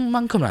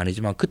처음만큼은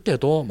아니지만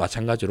그때도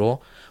마찬가지로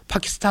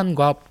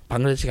파키스탄과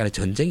방글라데시 간의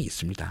전쟁이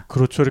있습니다.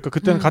 그렇죠. 그러니까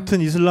그때는 같은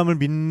이슬람을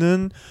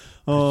믿는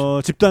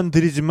그렇죠.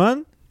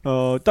 집단들이지만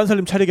딴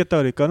살림 차리겠다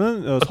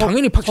그러니까는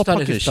당연히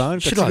파키스탄에서 그러니까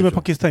지금의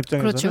파키스탄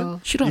입장에서는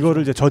그렇죠.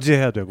 이거를 이제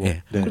저지해야 되고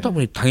네. 네. 그러다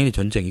보니 당연히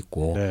전쟁이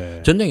있고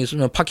네. 전쟁이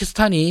있으면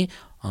파키스탄이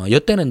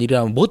엿대는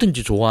일이라면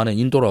뭐든지 좋아하는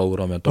인도라고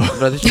그러면 또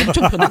방글라데시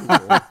엄청 편하고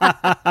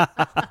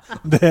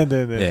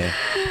네네네. 네.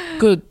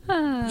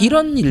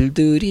 이런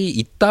일들이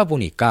있다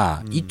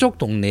보니까 이쪽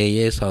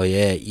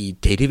동네에서의 이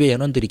대립의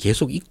연원들이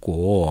계속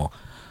있고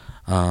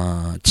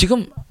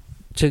지금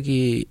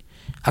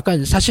아까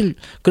사실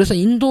그래서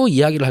인도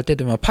이야기를 할 때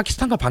되면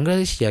파키스탄과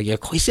방글라데시 이야기가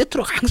거의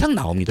세트로 항상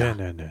나옵니다.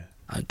 네네네.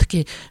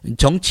 특히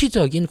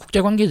정치적인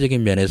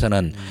국제관계적인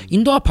면에서는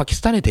인도와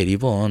파키스탄의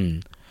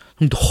대립은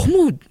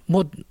너무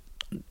뭐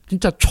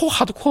진짜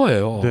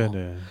초하드코어예요.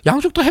 네네.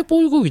 양쪽 다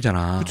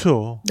핵보유국이잖아.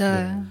 그렇죠.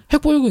 네.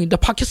 핵보유국인데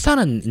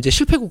파키스탄은 이제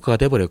실패 국가가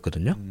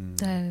돼버렸거든요.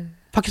 네.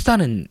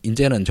 파키스탄은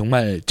이제는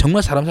정말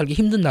사람 살기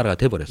힘든 나라가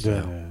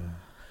돼버렸어요. 네.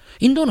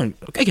 인도는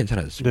꽤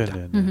괜찮았습니다.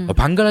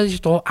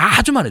 방글라데시도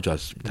아주 많이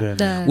좋았습니다.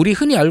 네. 우리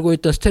흔히 알고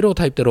있던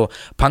스테레오타입대로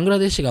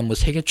방글라데시가 뭐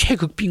세계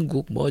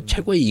최극빈국, 뭐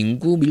최고의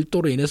인구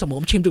밀도로 인해서 뭐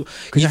엄청 힘들고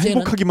그냥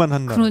행복하기만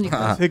한 나라.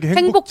 그러니까 세계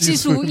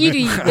행복지수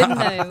 1위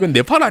맨날. 그건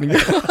네팔 아닌가?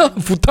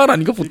 부탄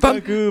아닌가? 부탄?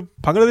 그러니까 그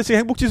방글라데시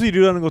행복지수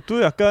 1위라는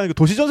것도 약간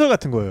도시전설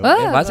같은 거예요.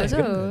 네,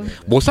 맞아요.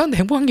 못 사는데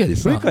행복한 게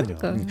어딨어.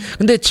 그러니까요.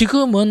 근데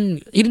지금은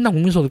 1인당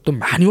국민소득도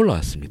많이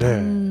올라왔습니다.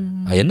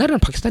 네. 옛날에는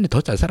파키스탄이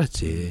더 잘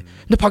살았지.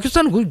 근데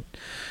파키스탄은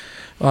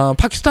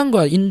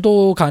파키스탄과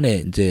인도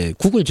간의 이제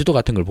구글 지도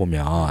같은 걸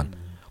보면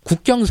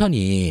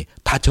국경선이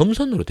다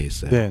점선으로 돼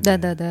있어요. 네.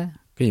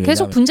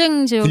 계속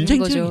분쟁 지역인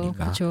거죠.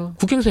 그렇죠.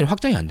 국경선이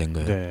확장이 안 된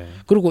거예요. 네.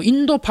 그리고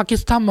인도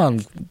파키스탄만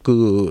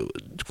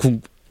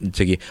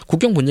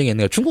국경 분쟁이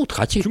있는 게 중국도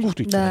같이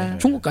중국도 있죠. 네.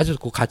 중국까지도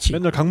같이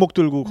맨날 강목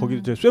들고 거기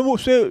이제 쇠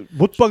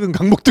못 박은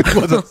강목 들고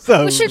와서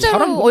싸우고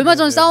실제로 얼마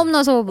전 싸움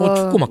나서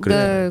죽고 막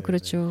그래요. 네,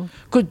 그렇죠.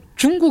 그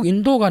중국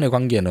인도 간의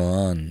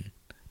관계는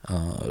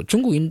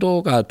중국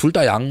인도가 둘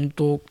다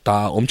양쪽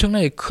다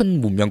엄청나게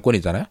큰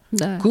문명권이잖아요.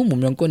 네. 그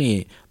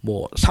문명권이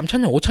뭐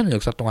 3,000년, 5,000년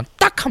역사 동안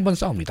딱 한 번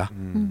싸웁니다.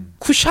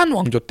 쿠샨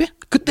왕조 때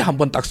그때 한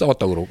번 딱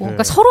싸웠다 그러고.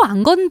 그러니까 서로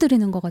안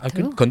건드리는 것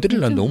같아요.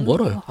 건드리려면 너무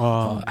멀어요.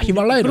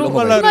 히말라야를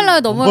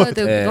넘어야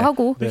되기도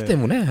하고. 그렇기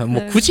때문에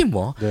뭐 굳이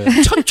뭐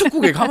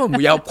천축국에 가면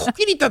뭐 야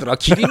코끼리 있다더라,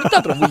 기린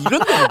있다더라, 뭐 이런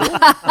거.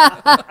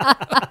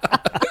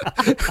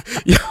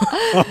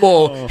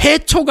 뭐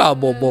해초가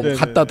뭐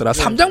갔다더라,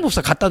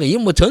 삼장법사 갔다더라,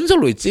 이건 뭐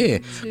전설로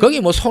있지.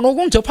 거기 뭐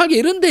손오공 접하기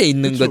이런 데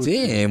있는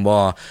거지.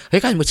 뭐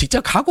그러니까 뭐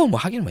직접 가고 뭐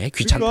하긴 뭐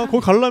귀찮다. 그러니까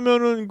거기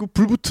가려면은 그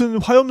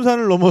불붙은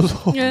화염산을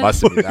넘어서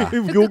맞습니다.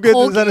 요괴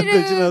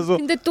등산을 지나서.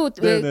 근데 또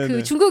왜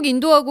그 중국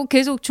인도하고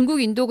계속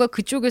중국 인도가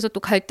그쪽에서 또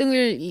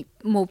갈등을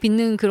뭐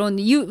빚는 그런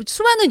이유,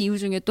 수많은 이유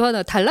중에 또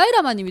하나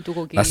달라이라마님이 또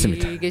거기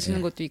맞습니다.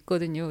 계시는 것도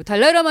있거든요.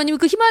 달라이라마님이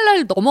그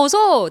히말라야를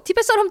넘어서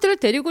티베트 사람들을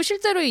데리고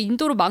실제로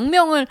인도로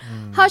망명을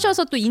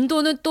하셔서 또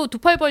인도는 또 두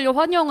팔 벌려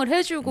환영을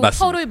해주고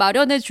터를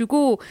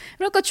마련해주고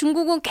그러니까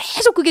중국은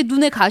계속 그게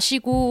눈에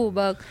가시고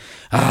막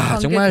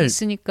정말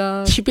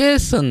있으니까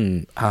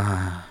티베트는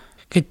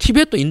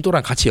티베트도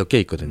인도랑 같이 엮여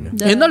있거든요.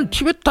 네. 옛날에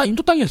티베트 다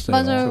인도 땅이었어요.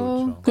 맞아요.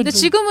 그렇죠. 근데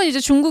지금은 이제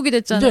중국이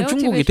됐잖아요. 이제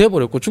중국이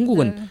돼버렸고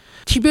중국은 네.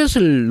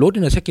 티베트를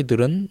노리는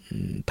새끼들은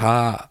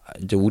다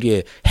이제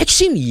우리의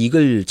핵심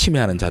이익을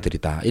침해하는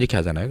자들이다 이렇게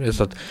하잖아요.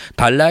 그래서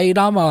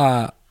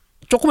달라이라마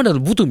조금이라도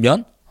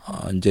묻으면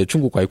이제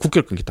중국과의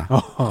국교를 끊기다.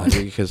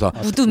 이렇게 해서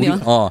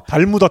묻으면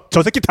달 묻었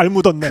저 새끼 달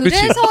묻었네.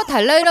 그래서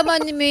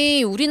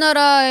달라이라마님이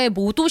우리나라에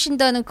못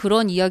오신다는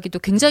그런 이야기도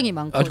굉장히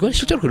많거든요. 그건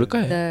실제로 그럴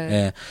거예요. 네.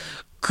 예.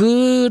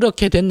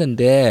 그렇게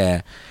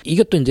됐는데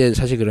이것도 이제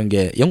사실 그런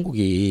게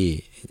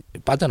영국이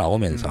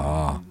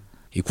빠져나오면서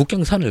이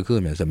국경선을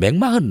그으면서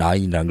맥마흔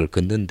라인이라는 걸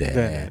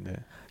긋는데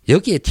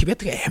여기에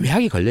티베트가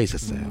애매하게 걸려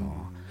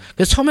있었어요.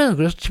 그래서 처음에는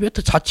그래서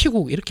티베트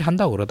자치국 이렇게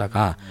한다고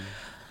그러다가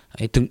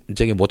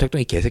저기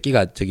모택동이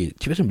개새끼가 저기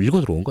티베트를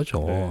밀고 들어온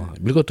거죠.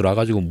 밀고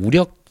들어와가지고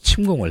무력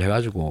침공을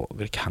해가지고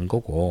그렇게 한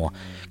거고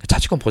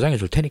자치권 보장해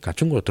줄 테니까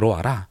중국으로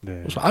들어와라.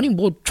 그래서 아니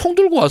뭐 총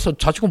들고 와서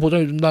자치권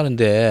보장해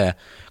준다는데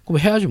그럼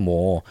해야지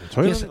뭐.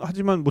 저희는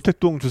하지만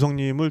모택동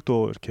주성님을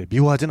또 이렇게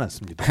미워하진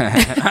않습니다.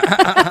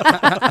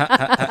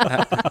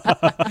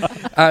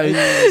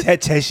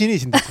 제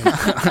신이신데.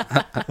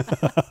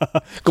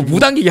 그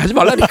무당기기 하지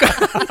말라니까.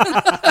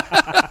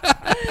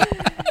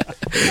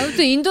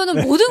 아무튼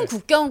인도는 모든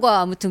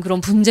국경과 아무튼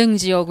그런 분쟁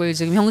지역을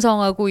지금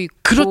형성하고 있고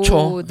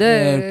그렇죠.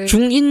 네.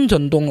 중인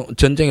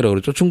전쟁이라고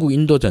그러죠. 중국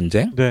인도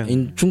전쟁.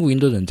 중국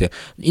인도 전쟁.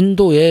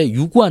 인도의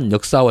유구한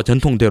역사와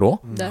전통대로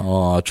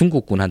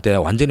중국군한테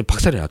완전히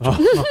박살이 났죠.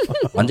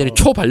 완전히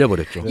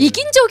초발려버렸죠.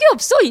 이긴 적이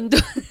없어 인도.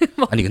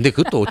 아니 근데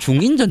그것도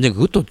중인 전쟁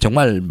그것도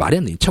정말 말이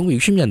안 돼.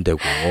 1960년대고.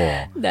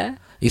 네.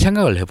 이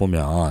생각을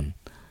해보면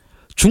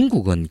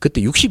중국은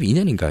그때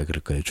 62년인가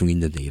그럴 거예요.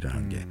 중인전쟁이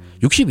일어난 게.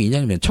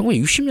 62년이면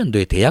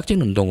 1960년도에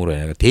대약진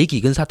운동으로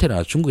대기근 사태를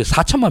나서 중국에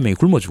 4천만 명이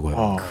굶어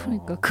죽어요.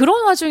 그러니까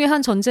그런 와중에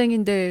한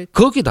전쟁인데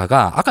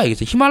거기다가 아까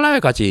얘기했죠.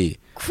 히말라야까지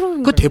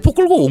그 대포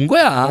끌고 온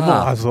거야.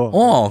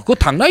 넘어가서. 그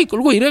당나귀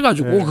끌고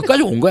이래가지고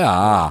그까지 온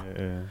거야.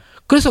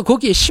 그래서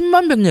거기에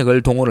 10만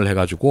병력을 동원을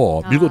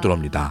해가지고 밀고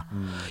들어옵니다.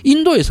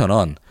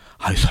 인도에서는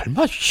아니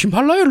설마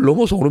히말라야를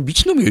넘어서 그런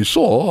미친놈이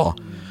있어.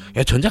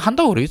 야,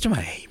 전쟁한다고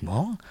그러겠지만 에이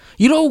뭐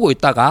이러고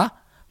있다가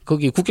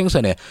거기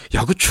국경선에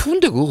야 그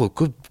추운데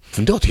그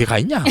군대가 어떻게 가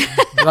있냐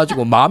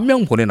해가지고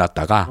 10,000명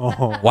보내놨다가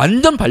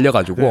완전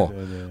발려가지고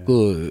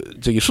그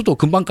저기 수도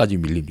근방까지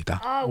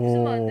밀립니다.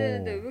 웃으면 안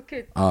되는데 왜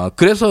이렇게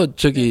그래서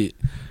저기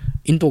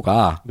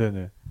인도가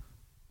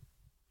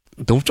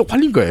너무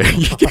쪽팔린 거예요.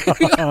 이게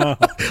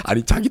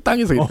아니 자기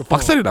땅에서 이렇게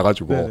박살이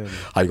나가지고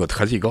이거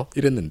어떡하지 이거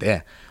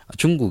이랬는데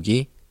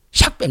중국이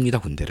샥 뺍니다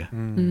군대를.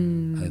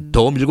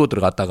 더 밀고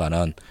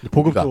들어갔다가는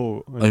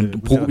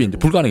보급이 이제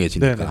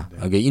불가능해지니까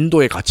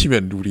인도에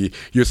갇히면 우리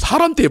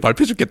사람대에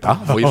밟혀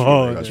죽겠다. 뭐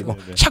이런 해가지고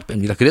샥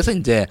뺍니다. 그래서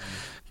이제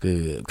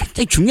그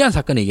굉장히 중요한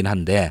사건이긴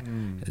한데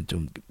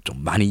좀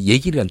많이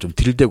얘기를 좀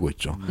들대고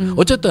있죠.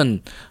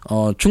 어쨌든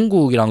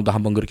중국이랑도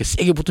한번 그렇게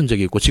세게 붙은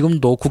적이 있고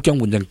지금도 국경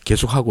분쟁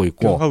계속하고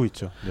있고 하고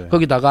있죠.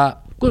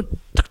 거기다가 그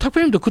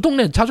탁표님도 그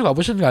동네 자주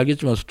가보셨는지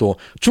알겠지만서도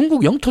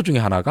중국 영토 중에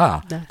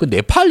하나가 그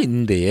네팔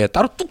있는 데에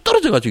따로 뚝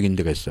떨어져 가지고 있는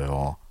데가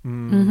있어요.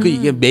 그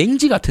이게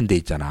맹지 같은 데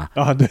있잖아.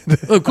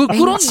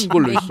 그런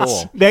걸로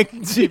있어.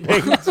 맹지.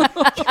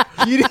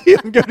 길이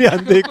연결이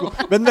안 돼 있고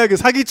맨날 그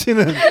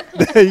사기치는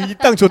이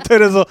땅 좋다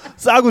그래서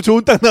싸고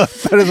좋은 땅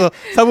나왔다 그래서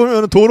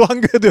사보면 도로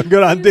한 개도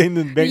연결 안 돼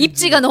있는 맹지.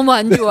 입지가 너무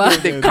안 좋아.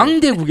 근데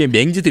강대국에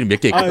맹지들이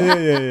몇 개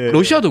있거든.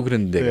 러시아도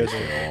그런 데가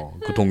있어요.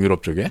 그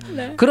동유럽 쪽에.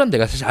 그런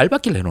데가 사실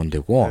알바길 해놓은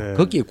데고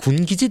거기에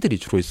군 기지들이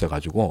주로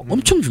있어가지고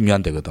엄청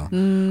중요한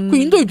데거든. 그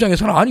인도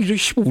입장에서는 아니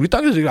우리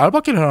땅에서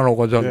알바길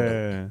해놔놓고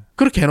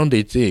그렇게 해놓은 데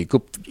있지. 그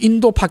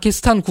인도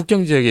파키스탄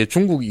국경 지역에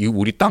중국이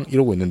우리 땅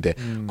이러고 있는데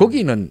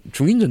거기는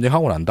중인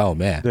전쟁하고 난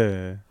다음에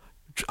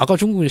아까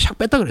중국이 샥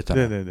뺐다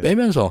그랬잖아요.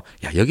 빼면서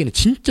야 여기는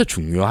진짜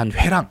중요한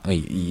회랑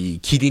이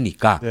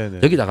길이니까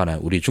여기다가는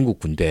우리 중국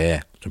군대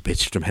좀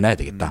배치를 좀 해놔야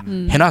되겠다.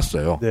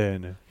 해놨어요.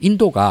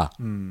 인도가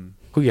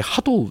거기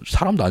하도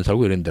사람도 안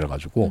살고 이런 데라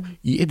가지고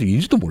이 애들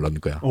인지도 몰랐는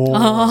거야.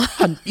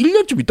 한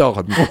 1년쯤 있다가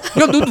갑니다.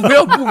 야 너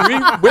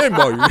왜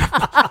막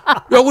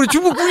야 우리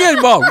중국군이야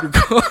임마.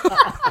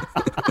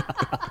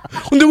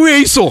 근데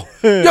왜 있어?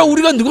 야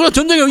우리가 누구랑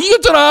전쟁에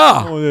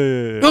이겼잖아.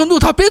 야 너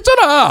다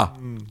뺐잖아.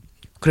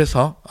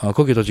 그래서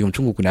거기도 지금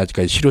중국군이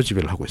아직까지 시료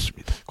지배를 하고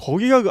있습니다.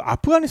 거기가 그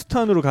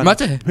아프가니스탄으로 가는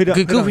맞아요. 그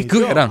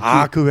회랑.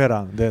 그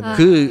회랑.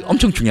 그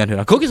엄청 중요한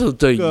회랑. 거기서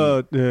저희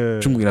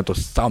중국이랑 또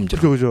싸움질.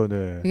 그죠.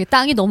 이게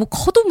땅이 너무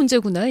커도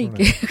문제구나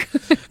이게.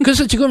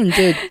 그래서 지금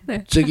이제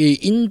저기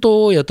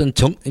인도의 어떤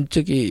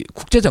저기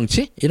국제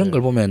정치 이런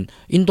걸 보면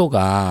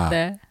인도가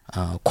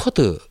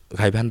쿼드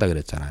가입한다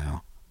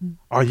그랬잖아요.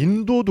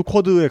 인도도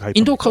쿼드에 가입.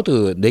 인도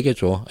쿼드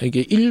 4개죠.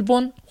 이게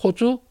일본,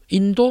 호주,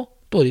 인도,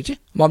 또 어디지?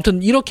 뭐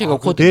아무튼 이렇게가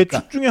코드. 네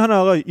축 중에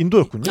하나가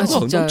인도였군요.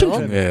 엄청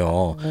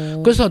중요해요.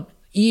 그래서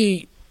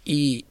이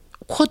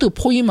쿼드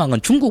포위망은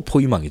중국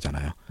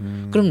포위망이잖아요.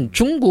 그럼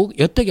중국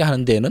엿대게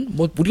하는 데는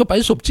뭐 우리가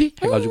빠질 수 없지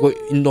해가지고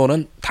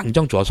인도는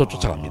당장 좋아서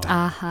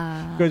쫓아갑니다.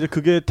 그러니까 이제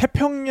그게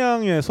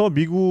태평양에서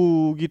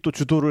미국이 또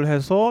주도를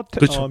해서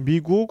그렇죠.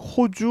 미국,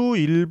 호주,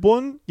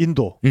 일본,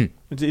 인도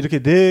이제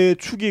이렇게 네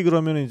축이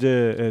그러면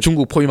이제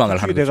중국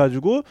포위망을 하는 거죠.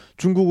 돼가지고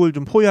중국을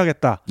좀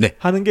포위하겠다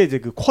하는 게 이제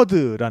그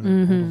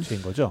쿼드라는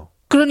공동체인 거죠.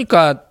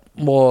 그러니까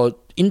뭐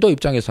인도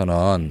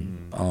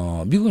입장에서는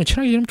미국이랑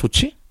친하게 지내면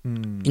좋지.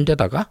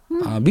 인데다가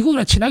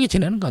미국이랑 친하게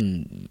지내는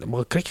건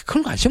뭐 그렇게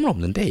큰 관심은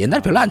없는데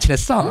옛날에 별로 안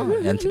친했어.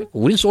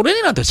 우린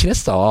소련이랑 더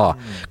친했어.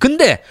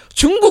 근데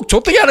중국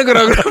조떻게 하는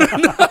거라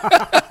그러면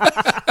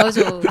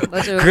맞아요.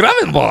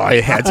 그러면 뭐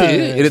해야지.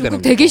 이래 되는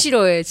중국 되게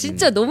싫어해.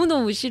 진짜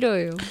너무너무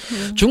싫어해요.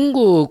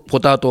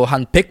 중국보다도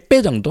한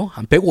 100배 정도,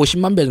 한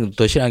 150만 배 정도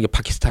더 싫어하는 게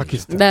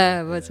파키스탄이에요.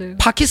 네, 맞아요.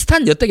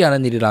 파키스탄 엿대게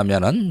하는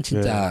일이라면은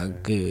진짜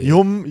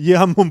이해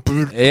한번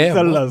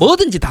불살라서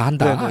뭐든지 다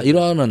한다.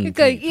 이러는.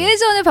 그러니까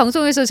예전에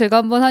방송에서 제가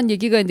한번 한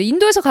얘기가 있는데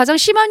인도에서 가장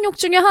심한 욕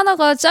중에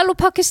하나가 짤로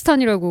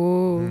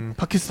파키스탄이라고.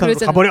 파키스탄으로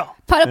가버려.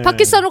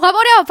 파키스탄으로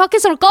가버려.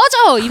 파키스탄으로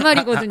꺼져. 이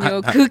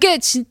말이거든요. 그게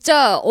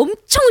진짜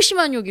엄청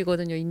심한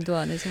욕이거든요. 인도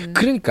안에서는.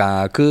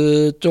 그러니까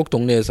그쪽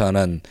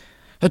동네에서는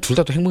둘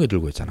다 또 행복이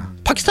들고 있잖아.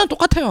 파키스탄은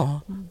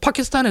똑같아요.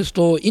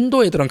 파키스탄에서도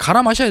인도 애들은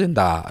갈아 마셔야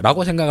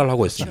된다라고 생각을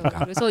하고 있으니까.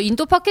 그렇죠. 그래서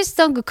인도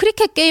파키스탄 그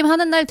크리켓 게임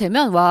하는 날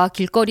되면 와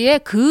길거리에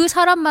그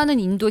사람 많은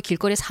인도의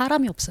길거리에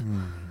사람이 없어요.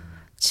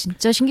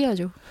 진짜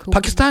신기하죠.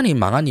 파키스탄이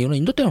망한 이유는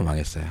인도 때문에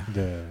망했어요.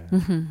 네.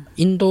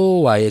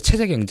 인도와의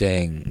체제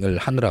경쟁을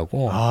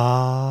하느라고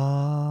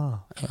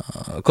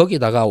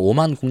거기다가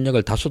오만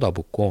국력을 다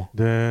쏟아붓고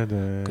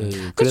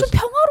그래서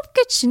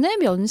평화롭게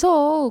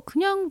지내면서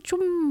그냥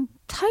좀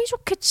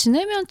사이좋게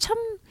지내면 참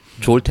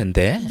좋을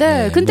텐데.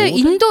 네, 근데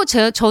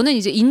저는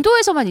이제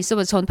인도에서만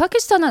있어봤어요. 전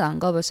파키스탄은 안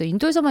가봤어요.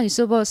 인도에서만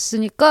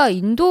있어봤으니까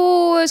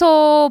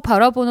인도에서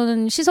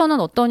바라보는 시선은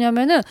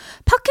어떠냐면은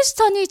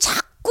파키스탄이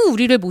자꾸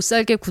우리를 못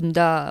살게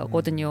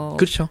군다거든요.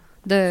 그렇죠.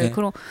 네,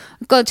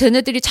 그러니까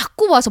쟤네들이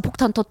자꾸 와서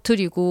폭탄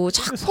터뜨리고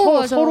자꾸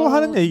와서 서로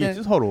하는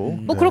얘기겠지 서로.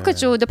 뭐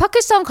그렇겠죠. 근데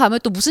파키스탄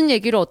가면 또 무슨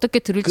얘기를 어떻게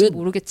들을지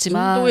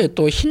모르겠지만 인도의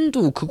또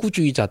힌두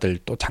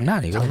극우주의자들 또 장난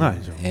아니거든요. 장난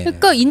아니죠.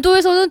 그러니까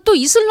인도에서는 또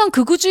이슬람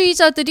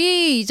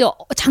극우주의자들이 이제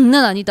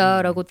장난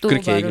아니다라고 또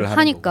그렇게 말을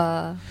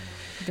하니까.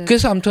 네.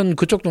 그래서 아무튼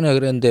그쪽 동네가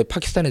그랬는데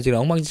파키스탄에 지금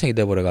엉망진창이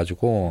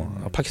돼버려가지고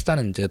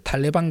파키스탄은 이제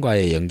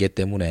탈레반과의 연계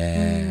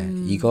때문에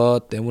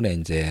이것 때문에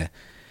이제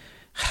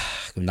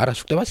나라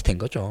숙대밭이 된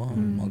거죠.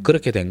 뭐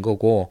그렇게 된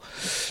거고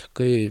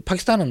그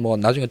파키스탄은 뭐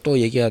나중에 또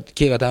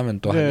기회가 되면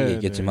또 할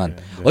얘기겠지만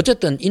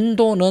어쨌든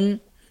인도는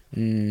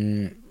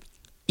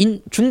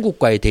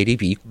중국과의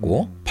대립이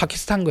있고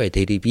파키스탄과의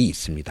대립이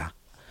있습니다.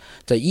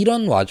 자,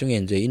 이런 와중에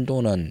이제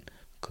인도는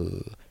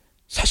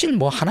사실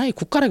뭐 하나의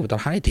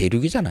국가라기보다는 하나의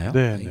대륙이잖아요.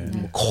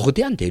 뭐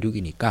거대한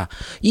대륙이니까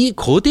이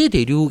거대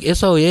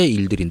대륙에서의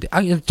일들인데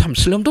참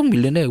슬럼독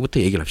밀리어네어부터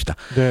얘기를 합시다.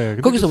 네,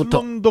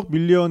 거기서부터 슬럼독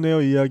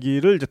밀리어네어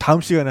이야기를 이제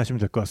다음 시간에 하시면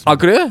될 것 같습니다. 아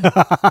그래?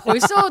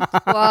 벌써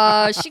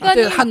와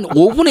시간이 한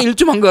 5분의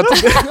 1쯤 한 것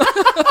같은데.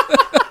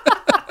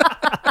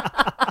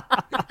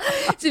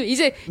 지금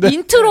이제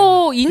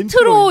인트로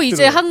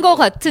이제 한 것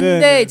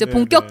같은데 이제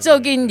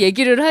본격적인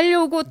얘기를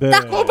하려고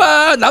딱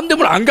봐봐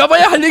남대문 안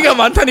가봐야 할 얘기가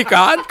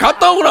많다니까.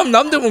 갔다 오고 나면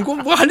남대문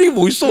뭐 할 얘기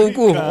뭐 있어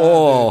오고.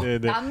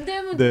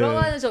 남대문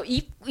들어가는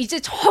이제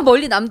저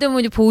멀리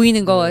남대문이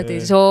보이는 것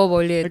같아요. 저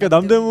멀리. 그러니까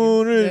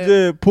남대문을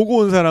이제 보고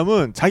온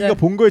사람은 자기가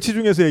본 거에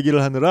치중해서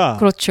얘기를 하느라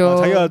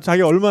그렇죠.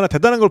 자기가 얼마나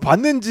대단한 걸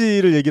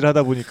봤는지를 얘기를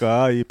하다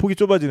보니까 이 폭이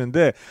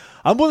좁아지는데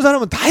안 본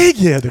사람은 다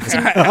얘기해야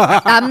되거든요.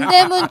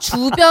 남대문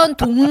주변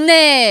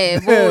동네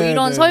뭐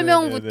이런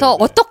설명부터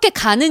어떻게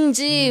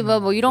가는지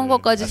뭐 이런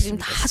것까지 지금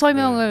다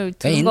설명을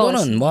드린 것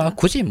같습니다. 인도는 뭐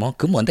굳이 뭐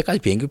그 먼 데까지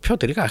비행기표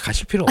들이가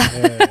가실 필요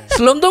없네.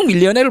 슬럼독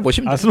밀리어네어를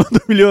보시면 돼요.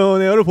 슬럼독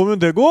밀리어네어를 보면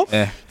되고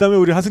그다음에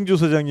우리 하승주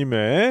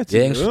소장님의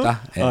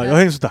여행수다.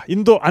 여행수다.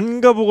 인도 안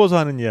가보고서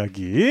하는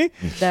이야기.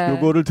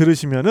 요거를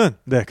들으시면은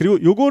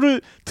그리고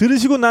요거를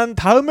들으시고 난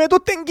다음에도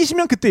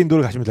땡기시면 그때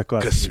인도를 가시면 될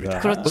것 같습니다.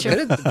 그렇죠.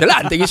 별로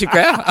안 땡기실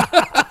거야?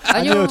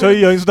 아니요.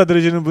 저희 여행수다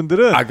들으시는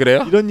분들은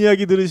그래요? 이런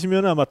이야기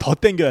들으시면 아마 더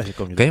땡겨 하실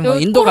겁니다. 뭐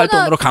인도 갈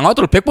돈으로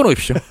강화도를 100번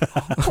오십시오.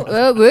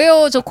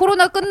 왜요? 저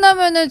코로나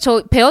끝나면은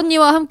저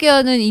배언니와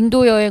함께하는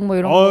인도 여행 뭐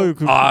이런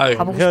거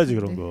가보고 해야지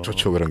그런 거.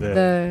 좋죠 그런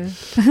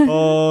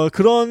거.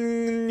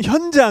 그런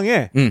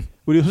현장에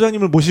우리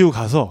소장님을 모시고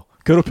가서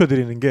괴롭혀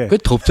드리는 게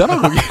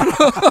덥잖아 거기.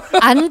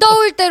 안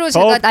더울 대로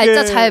제가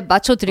날짜 잘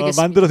맞춰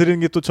드리겠습니다. 만들어 드리는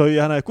게 또 저희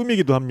하나의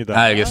꿈이기도 합니다.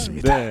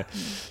 알겠습니다.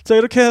 자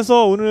이렇게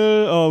해서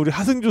오늘 우리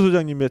하승주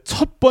소장님의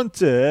첫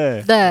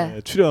번째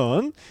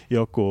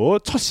출연이었고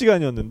첫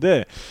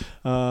시간이었는데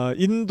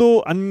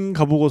인도 안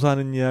가보고서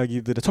하는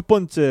이야기들의 첫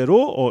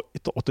번째로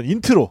또 어떤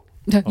인트로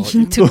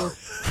인트로.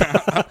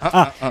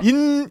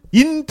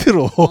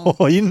 인트로.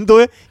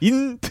 인도의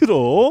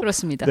인트로.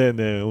 그렇습니다.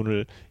 네네,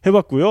 오늘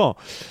해봤고요.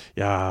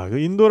 야, 그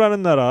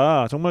인도라는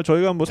나라 정말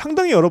저희가 뭐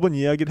상당히 여러 번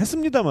이야기를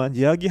했습니다만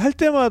이야기할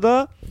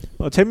때마다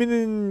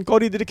재미있는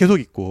거리들이 계속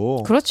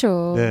있고.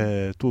 그렇죠.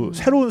 네, 또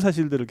새로운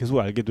사실들을 계속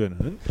알게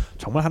되는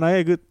정말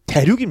하나의 그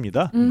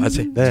대륙입니다.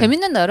 맞아요. 네.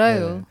 재밌는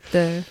나라예요.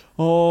 네.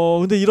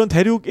 근데 이런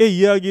대륙의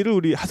이야기를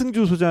우리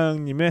하승주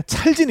소장님의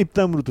찰진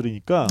입담으로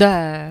들으니까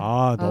네.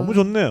 너무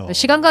좋네요.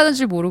 시간 가는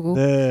줄 모르고.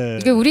 네.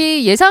 이게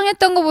우리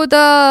예상했던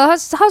것보다 하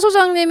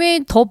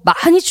소장님이 더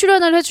많이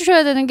출연을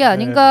해주셔야 되는 게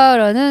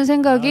아닌가라는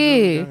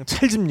생각이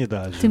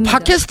찰집니다.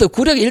 팟캐스트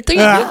구력 1등이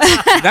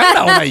그냥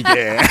나오나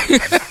이게.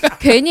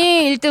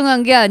 괜히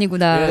 1등한 게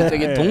아니구나. 네,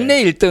 저기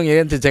동네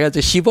 1등에 제가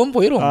시범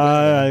보이러 온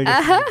거예요.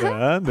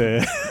 알겠습니다.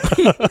 네.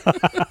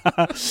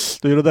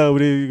 또 이러다가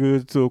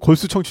우리 또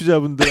골수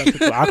청취자분들한테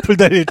또 악플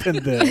달릴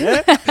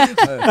텐데.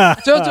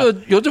 저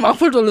요즘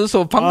악플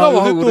돌려서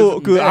반가워하고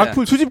또 그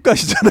악플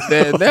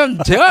수집가시잖아요. 네,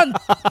 제가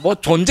뭐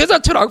존재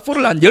자체로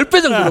악플을 한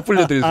 10배 정도로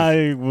불려드렸어요.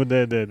 아이고,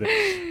 네네네.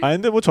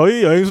 근데 뭐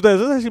저희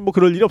여행수다에서 사실 뭐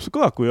그럴 일이 없을 것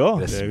같고요.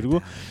 네,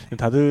 그리고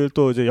다들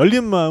또 이제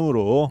열린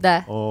마음으로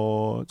네.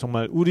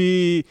 정말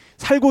우리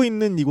살고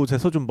있는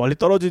이곳에서 좀 멀리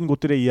떨어진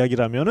곳들의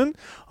이야기라면은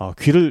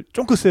귀를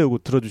쫑긋 세우고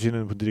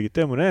들어주시는 분들이기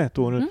때문에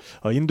또 오늘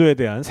인도에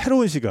대한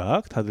새로운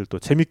시각 다들 또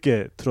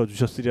재밌게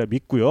들어주셨으리라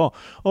믿고요.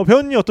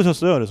 배우님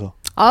어떠셨어요? 그래서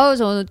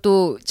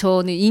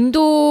저는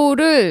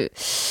인도를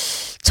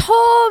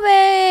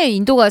처음에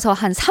인도 가서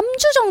한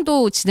 3주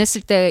정도 지냈을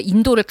때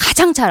인도를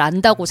가장 잘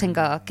안다고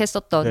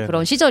생각했었던 네네.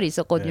 그런 시절이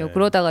있었거든요. 네.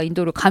 그러다가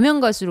인도를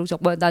가면 갈수록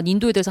정말 난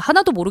인도에 대해서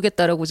하나도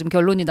모르겠다라고 지금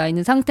결론이 나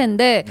있는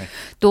상태인데 네.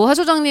 또 하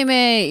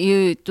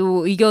소장님의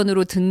또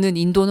의견으로 듣는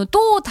인도는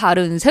또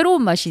다른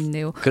새로운 맛이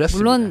있네요. 그렇습니다.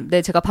 물론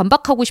제가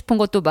반박하고 싶은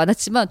것도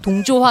많았지만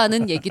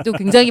동조하는 얘기도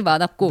굉장히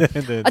많았고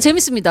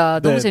재밌습니다.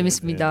 너무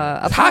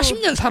재밌습니다.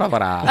 40년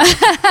살아봐라.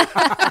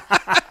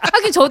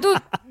 하긴 저도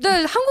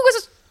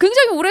한국에서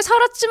굉장히 오래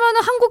살았지만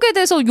한국에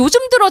대해서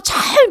요즘 들어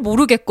잘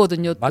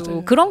모르겠거든요. 또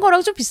맞아요. 그런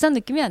거랑 좀 비슷한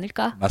느낌이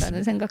아닐까라는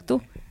맞습니다.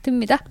 생각도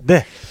듭니다.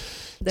 네.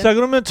 네. 자,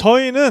 그러면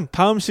저희는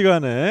다음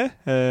시간에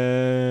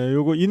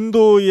요거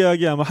인도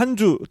이야기 아마 한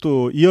주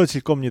또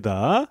이어질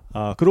겁니다.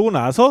 그러고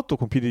나서 또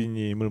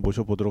공PD님을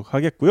모셔보도록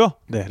하겠고요.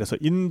 네, 그래서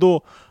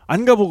인도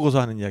안 가보고서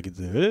하는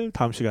이야기들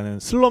다음 시간에는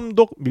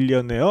슬럼독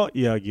밀리어네어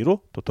이야기로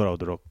또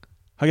돌아오도록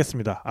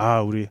하겠습니다.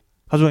 우리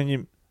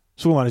하소장님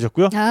수고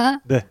많으셨고요.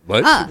 네.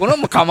 뭘 수고는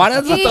뭐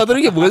가만히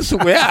떠드는 게 뭔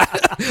수고야.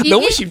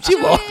 너무 쉽지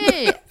뭐.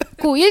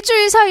 그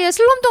일주일 사이에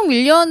슬럼독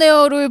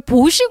밀리어네어를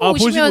보시고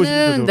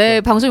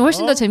오시면은 방송이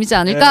훨씬 더 재밌지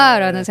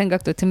않을까라는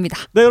생각도 듭니다.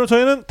 네, 그럼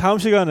저희는 다음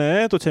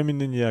시간에 또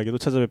재밌는 이야기로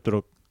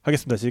찾아뵙도록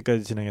하겠습니다.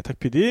 지금까지 진행의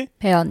탁PD,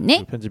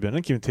 배언니,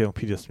 편집위원은 김태형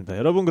PD였습니다.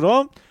 여러분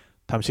그럼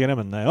다음 시간에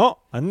만나요.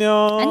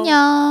 안녕.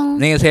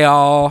 안녕히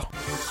계세요.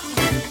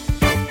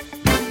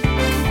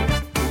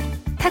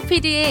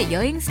 탁PD의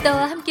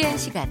여행수다와 함께한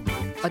시간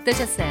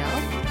어떠셨어요?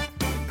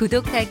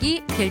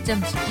 구독하기,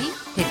 별점 주기,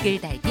 댓글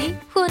달기,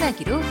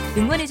 후원하기로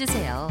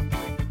응원해주세요.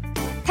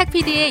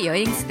 탁PD의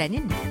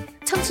여행수다는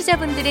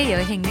청취자분들의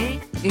여행을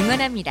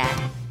응원합니다.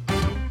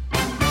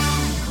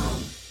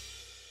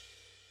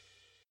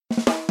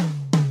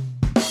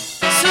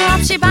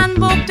 수없이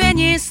반복된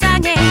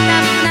일상에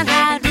땀난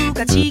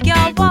하루가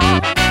지겨워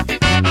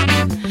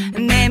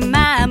내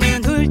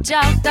마음은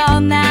훌쩍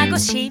떠나고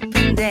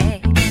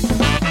싶은데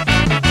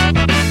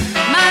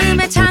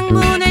마음의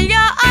창문을